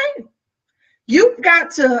 That's okay. You've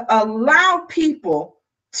got to allow people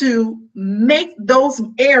to make those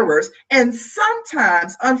errors. And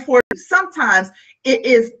sometimes, unfortunately, sometimes it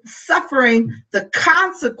is suffering the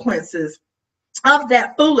consequences of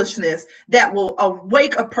that foolishness that will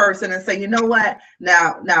awake a person and say, you know what?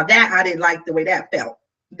 Now that I didn't like the way that felt.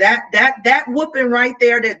 That whooping right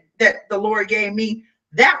there that the Lord gave me,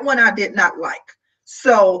 that one I did not like.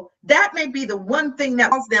 So that may be the one thing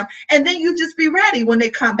that wants them. And then you just be ready when they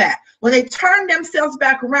come back, when they turn themselves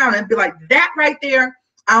back around and be like, that right there,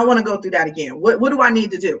 I don't want to go through that again. What do I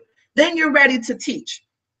need to do? Then you're ready to teach.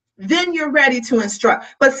 Then you're ready to instruct.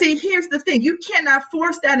 But see, here's the thing. You cannot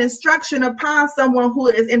force that instruction upon someone who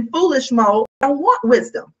is in foolish mode and want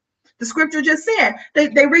wisdom. The scripture just said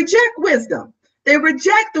they reject wisdom. They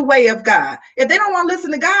reject the way of God. If they don't want to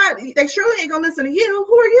listen to God, they surely ain't going to listen to you.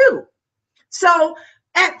 Who are you? So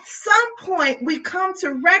at some point, we come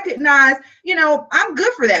to recognize, you know, I'm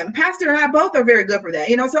good for that. And Pastor and I both are very good for that.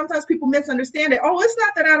 You know, sometimes people misunderstand it. Oh, it's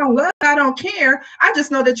not that I don't love, I don't care. I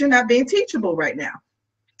just know that you're not being teachable right now.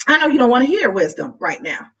 I know you don't want to hear wisdom right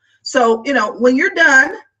now. So, you know, when you're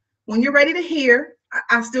done, when you're ready to hear,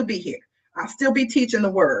 I'll still be here. I'll still be teaching the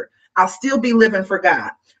word. I'll still be living for God.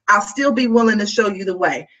 I'll still be willing to show you the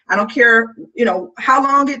way. I don't care, you know, how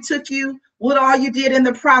long it took you, what all you did in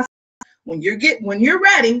the process. When you're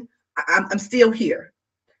ready, I'm still here.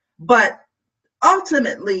 But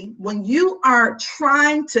ultimately, when you are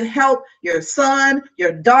trying to help your son,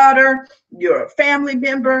 your daughter, your family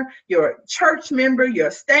member, your church member,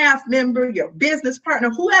 your staff member, your business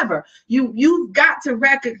partner, whoever, you've got to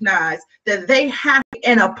recognize that they have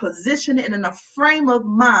in a position and in a frame of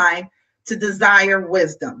mind to desire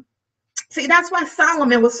wisdom. See, that's why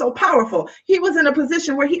Solomon was so powerful. He was in a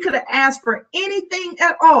position where he could have asked for anything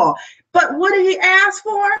at all. But what did he ask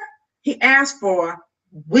for? He asked for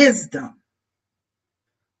wisdom.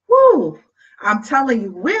 Woo! I'm telling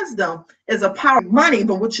you, wisdom is a power of money,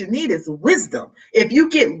 but what you need is wisdom. If you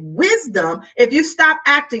get wisdom, if you stop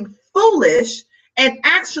acting foolish and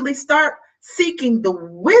actually start seeking the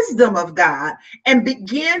wisdom of God and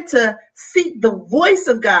begin to seek the voice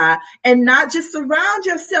of God and not just surround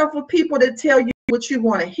yourself with people that tell you what you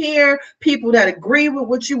want to hear, people that agree with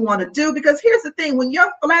what you want to do. Because here's the thing, when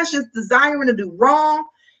your flesh is desiring to do wrong,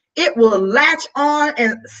 it will latch on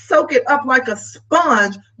and soak it up like a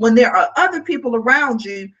sponge when there are other people around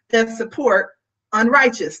you that support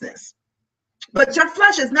unrighteousness. But your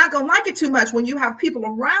flesh is not going to like it too much when you have people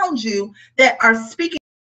around you that are speaking.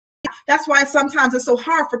 That's why sometimes it's so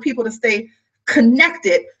hard for people to stay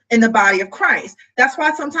connected in the body of Christ. That's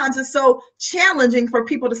why sometimes it's so challenging for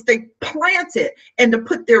people to stay planted and to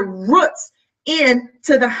put their roots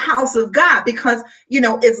into the house of God, because,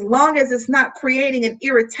 as long as it's not creating an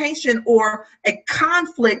irritation or a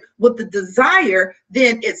conflict with the desire,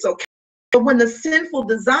 then it's okay. But when the sinful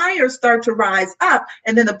desires start to rise up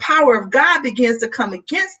and then the power of God begins to come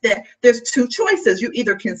against that, there's two choices. You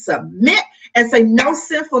either can submit and say, no,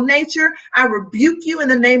 sinful nature, I rebuke you in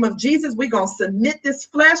the name of Jesus. We're going to submit this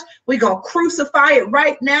flesh. We're going to crucify it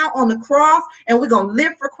right now on the cross, and we're going to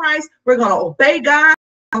live for Christ. We're going to obey God.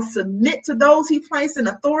 We're going to submit to those he placed in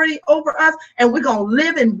authority over us, and we're going to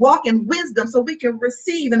live and walk in wisdom so we can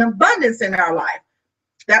receive an abundance in our life.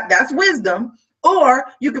 That's wisdom. Or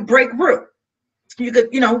you could break root. You could,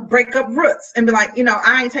 break up roots and be like,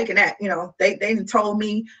 I ain't taking that. They told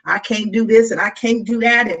me I can't do this and I can't do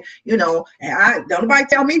that. And, and don't nobody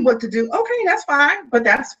tell me what to do. Okay, that's fine. But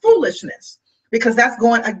that's foolishness, because that's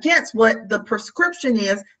going against what the prescription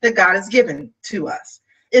is that God has given to us.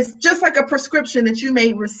 It's just like a prescription that you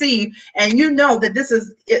may receive, and that this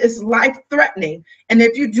is life threatening. And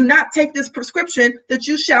if you do not take this prescription, that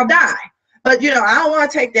you shall die. But, I don't want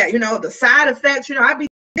to take that, the side effects, I'd be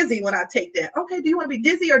dizzy when I take that. Okay, do you want to be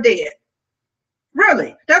dizzy or dead?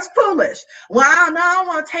 Really? That's foolish. Well, I don't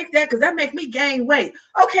want to take that because that makes me gain weight.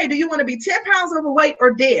 Okay, do you want to be 10 pounds overweight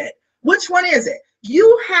or dead? Which one is it?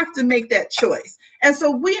 You have to make that choice. And so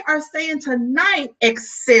we are saying tonight,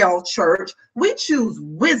 Excel Church, we choose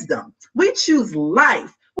wisdom. We choose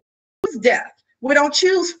life. We choose death. We don't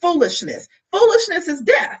choose foolishness. Foolishness is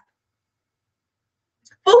death.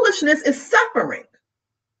 Foolishness is suffering.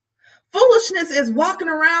 Foolishness is walking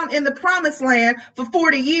around in the promised land for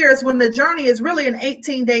 40 years when the journey is really an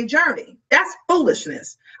 18-day journey. That's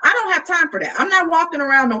foolishness. I don't have time for that. I'm not walking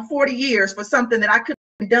around on 40 years for something that I could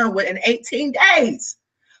have done with in 18 days.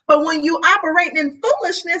 But when you operate in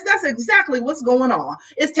foolishness, that's exactly what's going on.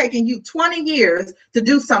 It's taking you 20 years to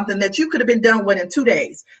do something that you could have been done with in 2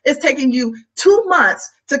 days. It's taking you 2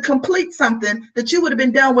 months to complete something that you would have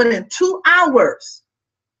been done with in 2 hours.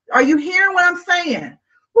 Are you hearing what I'm saying?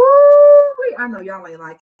 Woo! I know y'all ain't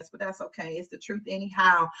like this, but that's okay. It's the truth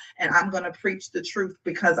anyhow. And I'm going to preach the truth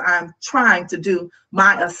because I'm trying to do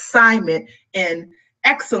my assignment in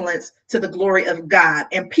excellence to the glory of God.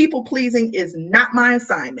 And people pleasing is not my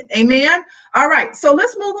assignment. Amen. All right. So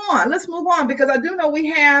let's move on. Let's move on, because I do know we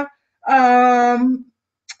have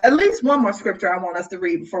at least one more scripture I want us to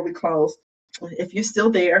read before we close. If you're still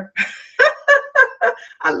there.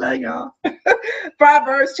 I love y'all.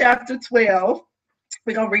 Proverbs chapter 12.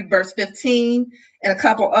 We're going to read verse 15 and a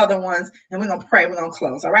couple other ones, and we're going to pray. We're going to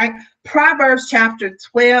close. All right. Proverbs chapter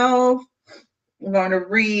 12. We're going to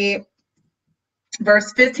read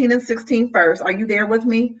verse 15 and 16 first. Are you there with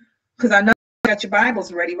me? Because I know you got your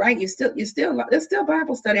Bibles ready, right? There's still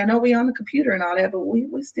Bible study. I know we're on the computer and all that, but we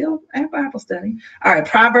still have Bible study. All right.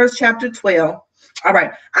 Proverbs chapter 12. All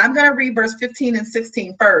right, I'm going to read verse 15 and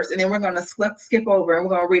 16 first, and then we're going to skip over, and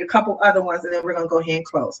we're going to read a couple other ones, and then we're going to go ahead and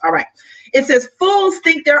close. All right. It says, fools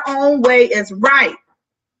think their own way is right,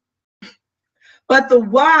 but the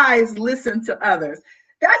wise listen to others.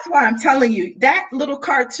 That's why I'm telling you, that little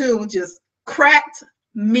cartoon just cracked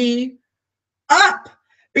me up,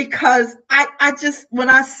 because I just, when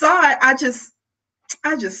I saw it, I just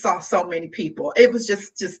saw so many people. It was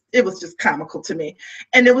just comical to me.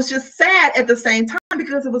 And it was just sad at the same time,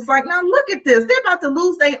 because it was like, now look at this. They're about to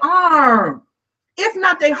lose their arm, if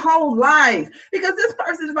not their whole life, because this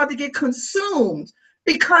person is about to get consumed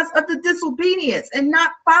because of the disobedience and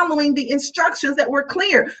not following the instructions that were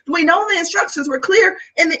clear. We know the instructions were clear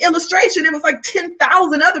in the illustration. It was like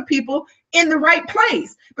 10,000 other people in the right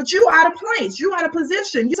place, but you out of place, you out of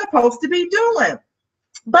position, you're supposed to be doing.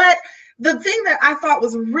 But the thing that I thought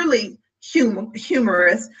was really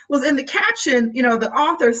humorous was in the caption, the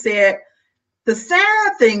author said, the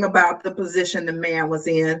sad thing about the position the man was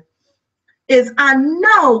in is, I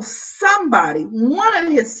know somebody, one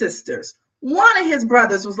of his sisters, one of his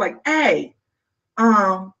brothers was like, hey,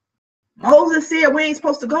 Moses said we ain't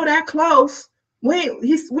supposed to go that close. We're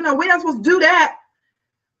not supposed to do that.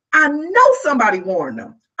 I know somebody warned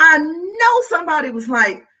them. I know somebody was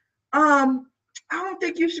like, I don't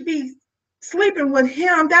think you should be sleeping with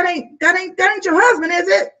him. That ain't your husband, is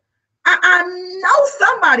it? I know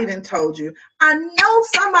somebody done told you. I know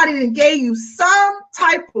somebody done gave you some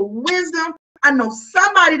type of wisdom. I know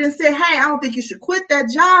somebody done said, hey, I don't think you should quit that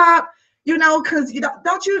job, because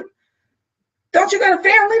don't you got a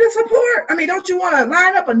family to support? I mean, don't you want to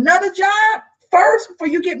line up another job first before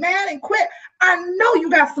you get mad and quit? I know you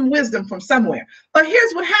got some wisdom from somewhere. But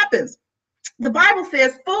here's what happens. The Bible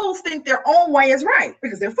says fools think their own way is right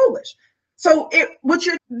because they're foolish. So what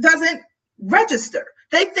doesn't register.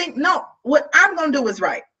 They think, no, what I'm going to do is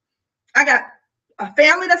right. I got a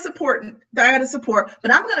family that I got to support,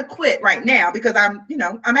 but I'm going to quit right now because I'm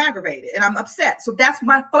aggravated and I'm upset. So that's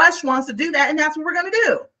my flesh wants to do that, and that's what we're going to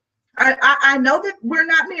do. I know that we're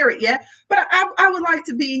not married yet, but I would like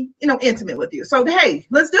to be, intimate with you. So hey,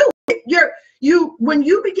 let's do it. When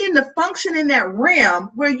you begin to function in that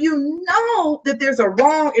realm where you know that there's a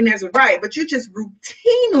wrong and there's a right, but you just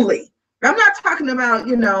routinely, I'm not talking about,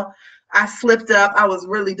 I slipped up, I was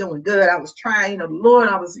really doing good, I was trying, the Lord,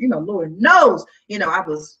 I was, Lord knows, I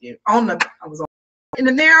was in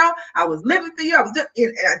the narrow, I was living for you, I was just,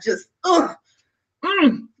 and I just,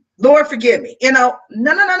 Lord forgive me, no.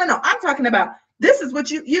 I'm talking about this is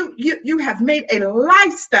what you have made a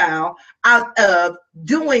lifestyle out of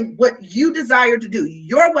doing what you desire to do.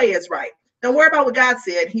 Your way is right. Don't worry about what God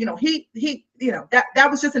said. That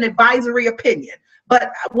was just an advisory opinion.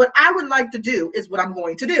 But what I would like to do is what I'm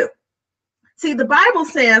going to do. See, the Bible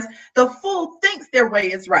says the fool thinks their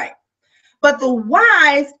way is right, but the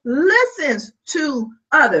wise listens to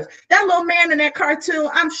others. That little man in that cartoon,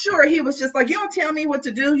 I'm sure he was just like, you don't tell me what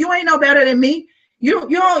to do. You ain't no better than me. You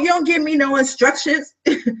don't give me no instructions.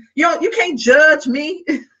 You can't judge me.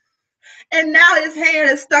 And now his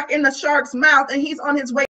hand is stuck in the shark's mouth and he's on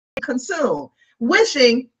his way to consume,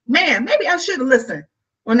 wishing, man, maybe I should have listened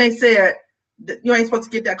when they said that you ain't supposed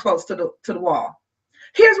to get that close to the wall.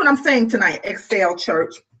 Here's what I'm saying tonight, Excel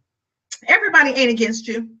Church. Everybody ain't against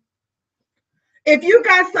you. If you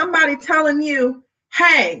got somebody telling you,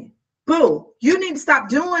 hey, boo, you need to stop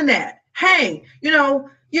doing that. Hey,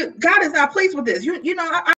 God is not pleased with this. I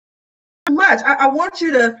want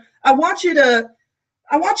you to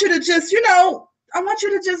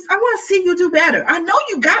just, I want to see you do better. I know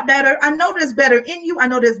you got better. I know there's better in you. I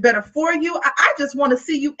know there's better for you. I just want to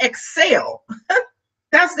see you excel.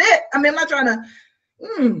 That's it. I mean, I'm not trying to,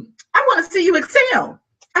 I want to see you excel.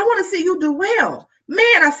 I want to see you do well.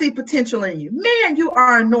 Man, I see potential in you. Man, you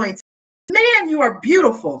are anointed. Man, you are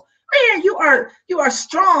beautiful. Man, you are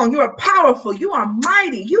strong. You are powerful. You are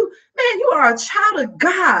mighty. You are a child of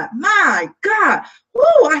God. My God.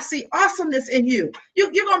 Woo, I see awesomeness in you. You're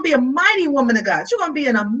going to be a mighty woman of God. You're going to be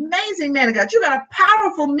an amazing man of God. You got a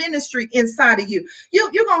powerful ministry inside of you. You're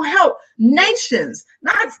going to help nations,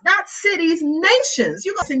 not cities, nations.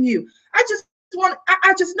 You're going to send you. I just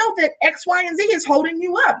know that X, Y, and Z is holding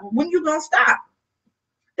you up. When you going to stop?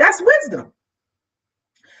 That's wisdom.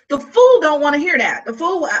 The fool don't want to hear that. The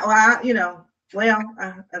fool,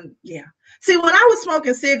 yeah. See, when I was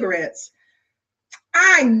smoking cigarettes,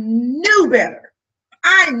 I knew better.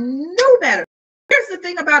 Here's the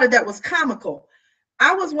thing about it that was comical.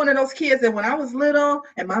 I was one of those kids that when I was little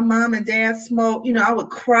and my mom and dad smoked, I would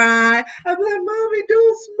cry. I'd be like, Mommy,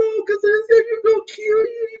 don't smoke because you're going to kill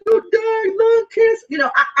you. You're going to die, lung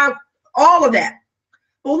cancer. All of that.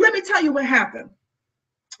 Well, let me tell you what happened.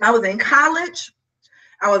 I was in college.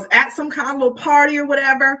 I was at some kind of little party or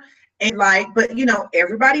whatever. And but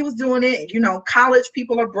everybody was doing it. College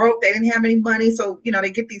people are broke. They didn't have any money. So,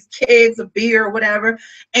 they get these kegs of beer or whatever.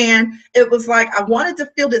 And it was like, I wanted to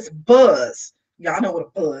feel this buzz. Y'all know what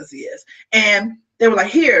a buzz is. And they were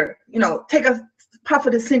like, here, take a puff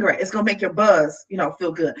of this cigarette. It's going to make your buzz,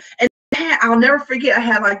 feel good. And I'll never forget. I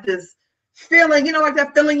had like this feeling, like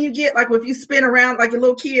that feeling you get, like if you spin around like your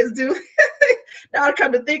little kids do. Now I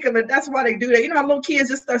come to think of it, that's why they do that. How little kids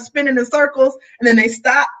just start spinning in circles and then they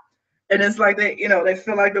stop. And it's like they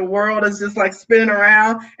feel like the world is just like spinning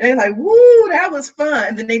around. And they're like, woo, that was fun.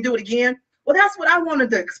 And then they do it again. Well, that's what I wanted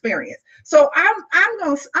to experience. So I'm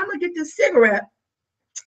gonna get this cigarette,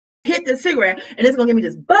 hit this cigarette, and it's gonna give me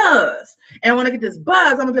this buzz. And when I get this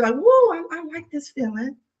buzz, I'm gonna be like, woo, I like this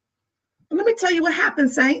feeling. But let me tell you what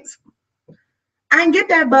happens, saints. I can get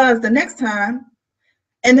that buzz the next time,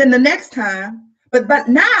 and then the next time. But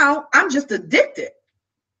now I'm just addicted.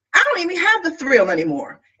 I don't even have the thrill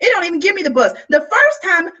anymore. It don't even give me the buzz. The first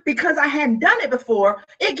time, because I hadn't done it before,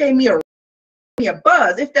 it gave me a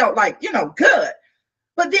buzz. It felt like, good.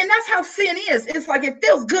 But then that's how sin is. It's like it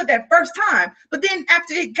feels good that first time, but then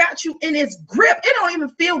after it got you in its grip, it don't even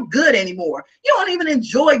feel good anymore. You don't even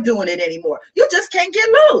enjoy doing it anymore. You just can't get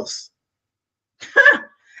loose.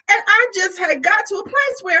 And I just had got to a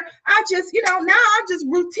place where I just, now I'm just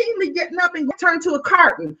routinely getting up and turn to a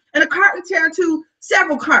carton, and a carton turn to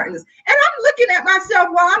several cartons. And I'm looking at myself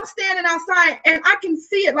while I'm standing outside, and I can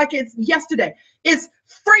see it like it's yesterday. It's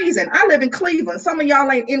freezing. I live in Cleveland. Some of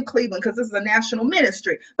y'all ain't in Cleveland because this is a national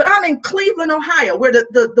ministry, but I'm in Cleveland, Ohio, where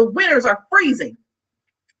the winters are freezing,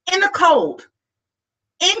 in the cold,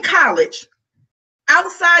 in college,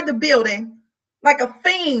 outside the building, like a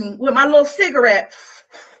fiend with my little cigarette,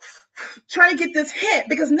 trying to get this hit,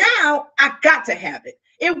 because now I got to have it.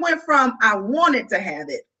 It went from I wanted to have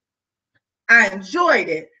it I enjoyed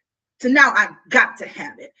it, to now I got to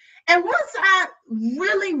have it. And once I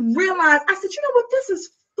really realized, I said, you know what, this is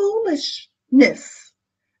foolishness.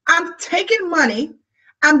 I'm taking money,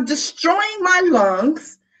 I'm destroying my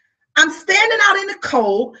lungs, I'm standing out in the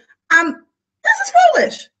cold. This is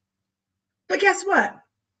foolish. But guess what?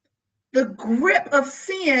 The grip of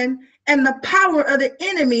sin and the power of the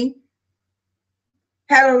enemy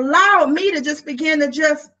had allowed me to just begin to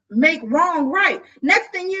just make wrong right.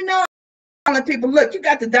 Next thing you know, I'm telling people, look, you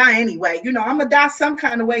got to die anyway. You know, I'm going to die some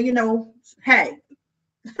kind of way, you know. Hey,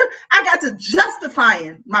 I got to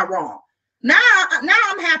justifying my wrong. Now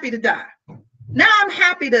I'm happy to die. Now I'm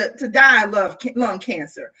happy to die of lung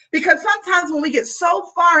cancer. Because sometimes when we get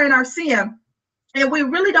so far in our sin and we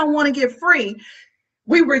really don't want to get free,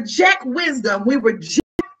 we reject wisdom, we reject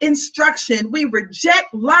instruction, we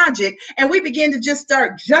reject logic, and we begin to just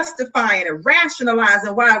start justifying and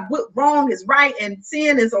rationalizing why what wrong is right and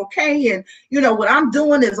sin is okay, and you know what I'm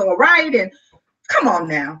doing is all right. And come on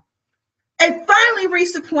now. It finally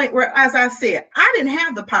reached a point where, as I said, I didn't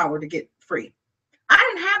have the power to get free. I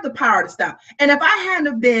didn't have the power to stop. And if I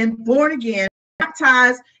hadn't been born again,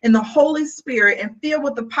 baptized in the Holy Spirit and filled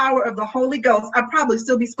with the power of the Holy Ghost, I'd probably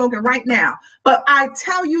still be smoking right now. But I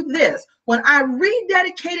tell you this, when I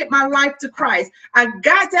rededicated my life to Christ, I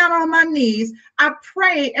got down on my knees, I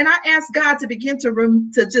prayed, and I asked God to begin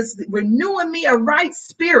to just renew in me a right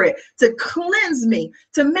spirit, to cleanse me,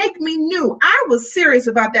 to make me new. I was serious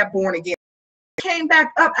about that born again. I came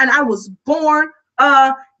back up and I was born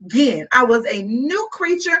again. I was a new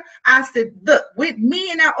creature. I said, look, with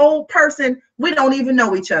me and that old person, we don't even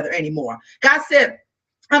know each other anymore. God said,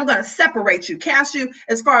 I'm going to separate you, cast you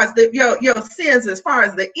as far as your sins, as far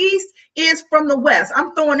as the east is from the west.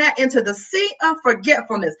 I'm throwing that into the sea of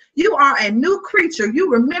forgetfulness. You are a new creature.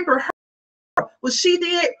 You remember her, what she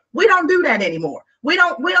did. We don't do that anymore. We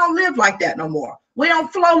don't live like that no more. We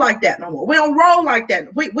don't flow like that no more. We don't roll like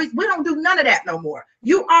that. We don't do none of that no more.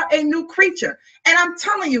 You are a new creature. And I'm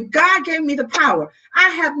telling you, God gave me the power. I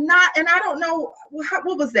have not, and I don't know,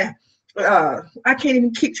 what was that? I can't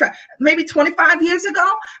even keep track. Maybe 25 years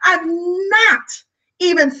ago, I've not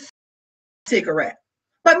even smoked a cigarette.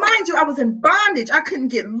 But mind you, I was in bondage. I couldn't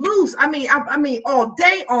get loose. I mean, all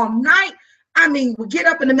day, all night. I mean, would get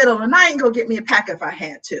up in the middle of the night and go get me a pack if I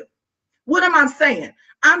had to. What am I saying?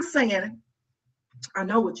 I'm saying, I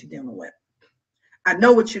know what you're dealing with. I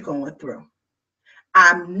know what you're going through.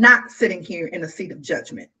 I'm not sitting here in a seat of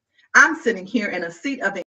judgment. I'm sitting here in a seat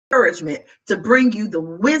of encouragement to bring you the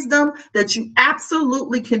wisdom that you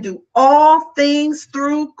absolutely can do all things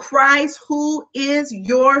through Christ, who is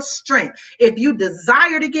your strength. If you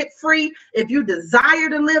desire to get free, if you desire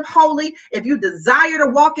to live holy, if you desire to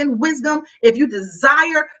walk in wisdom, if you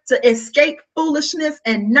desire to escape foolishness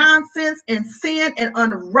and nonsense and sin and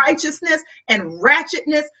unrighteousness and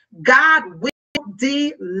ratchetness, God will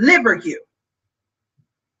deliver you.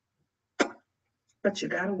 But you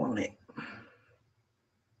gotta want it.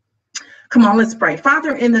 Come on, let's pray.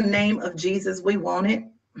 Father, in the name of Jesus, we want it.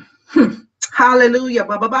 Hallelujah.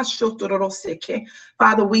 Father,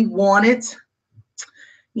 we want it.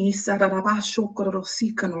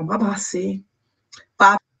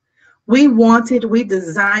 Father, we want it, we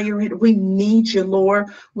desire it, we need you, Lord.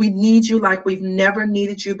 We need you like we've never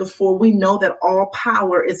needed you before. We know that all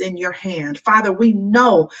power is in your hand. Father, we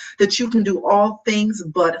know that you can do all things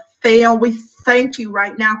but fail. We thank you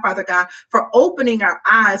right now, Father God, for opening our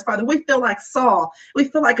eyes. Father, we feel like Saul. We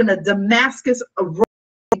feel like in a Damascus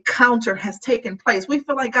encounter has taken place. We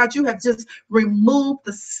feel like, God, you have just removed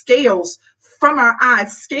the scales from our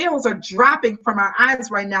eyes. Scales are dropping from our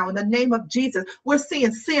eyes right now in the name of Jesus. We're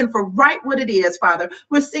seeing sin for right what it is, Father.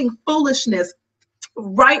 We're seeing foolishness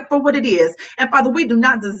right for what it is. And Father, we do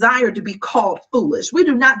not desire to be called foolish. We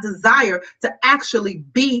do not desire to actually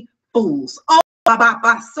be fools. We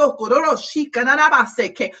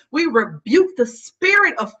rebuke the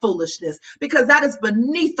spirit of foolishness because that is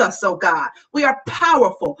beneath us, oh God. We are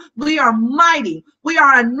powerful. We are mighty. We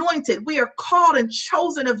are anointed. We are called and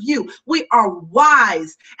chosen of you. We are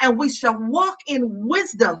wise, and we shall walk in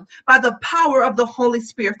wisdom by the power of the Holy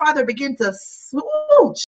Spirit. Father, begin to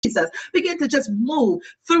begin to just move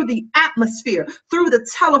through the atmosphere, through the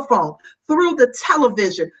telephone, through the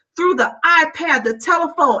television, through the iPad, the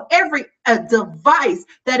telephone, every device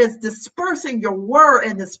that is dispersing your word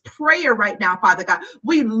and this prayer right now, Father God.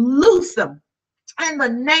 We loose them. In the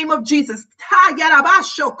name of Jesus.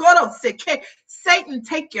 Satan,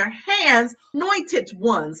 take your hands, anointed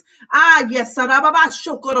ones. Yes.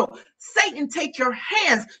 Satan, take your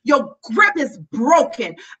hands. Your grip is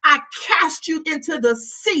broken. I cast you into the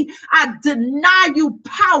sea. I deny you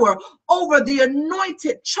power over the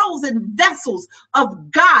anointed, chosen vessels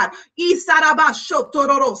of God.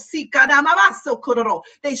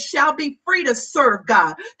 They shall be free to serve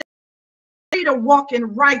God. Free to walk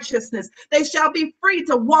in righteousness. They shall be free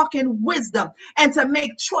to walk in wisdom and to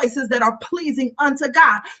make choices that are pleasing unto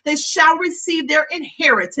God. They shall receive their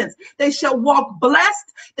inheritance. They shall walk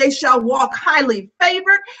blessed. They shall walk highly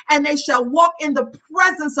favored, and they shall walk in the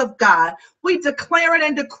presence of God. We declare it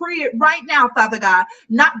and decree it right now, Father God,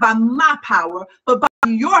 not by my power, but by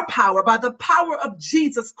your power, by the power of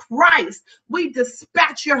Jesus Christ. We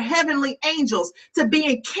dispatch your heavenly angels to be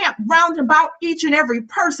encamped round about each and every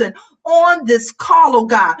person on this call, oh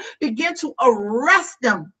God. Begin to arrest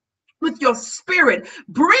them with your spirit.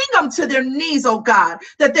 Bring them to their knees, oh God,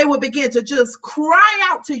 that they will begin to just cry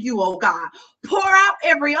out to you, oh God. Pour out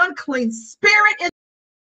every unclean spirit in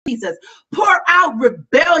Jesus. Pour out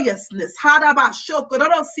rebelliousness,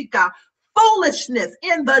 foolishness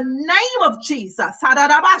in the name of Jesus. Come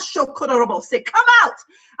out.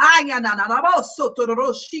 I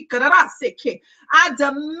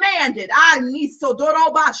demand it.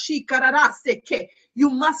 You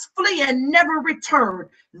must flee and never return.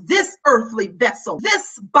 This earthly vessel,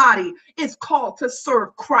 this body is called to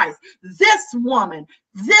serve Christ. This woman,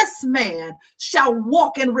 this man shall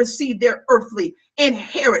walk and receive their earthly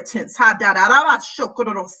inheritance.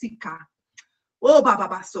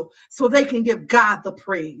 So they can give God the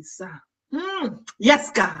praise. Yes,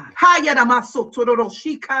 God.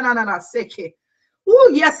 Oh,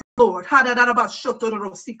 yes, Lord.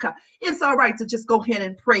 It's all right to just go ahead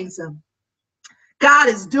and praise him. God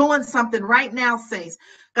is doing something right now, saints.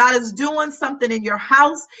 God is doing something in your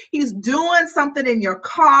house. He's doing something in your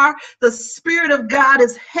car. The Spirit of God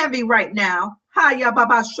is heavy right now. And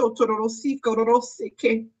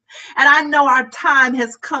I know our time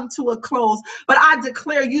has come to a close, but I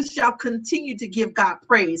declare you shall continue to give God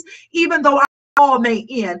praise. Even though our call may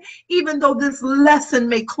end, even though this lesson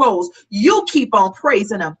may close, you keep on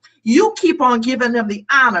praising him. You keep on giving him the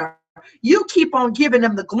honor. You keep on giving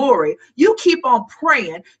him the glory. You keep on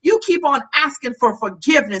praying. You keep on asking for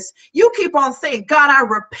forgiveness. You keep on saying, God, I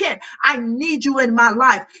repent. I need you in my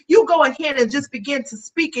life. You go ahead and just begin to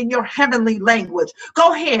speak in your heavenly language.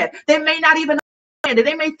 Go ahead. They may not even understand it.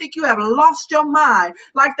 They may think you have lost your mind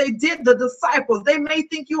like they did the disciples. They may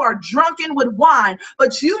think you are drunken with wine,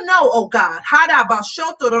 but you know, oh God,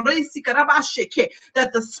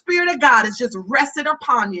 that the Spirit of God is just resting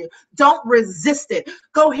upon you. Don't resist it.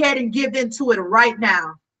 Go ahead and give into it right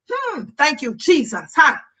now. Thank you, Jesus.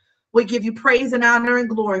 We give you praise and honor and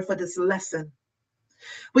glory for this lesson.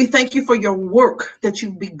 We thank you for your work that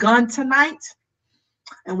you've begun tonight.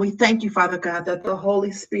 And we thank you, Father God, that the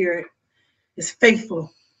Holy Spirit is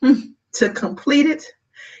faithful to complete it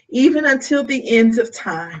even until the end of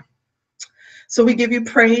time. So we give you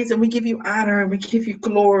praise and we give you honor and we give you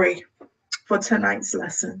glory for tonight's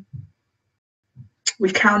lesson.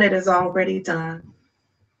 We count it as already done.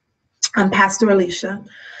 I'm Pastor Alicia,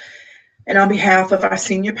 and on behalf of our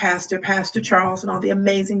senior pastor, Pastor Charles, and all the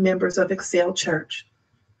amazing members of Excel Church,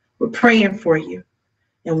 we're praying for you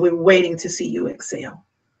and we're waiting to see you excel.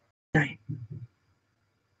 Good night.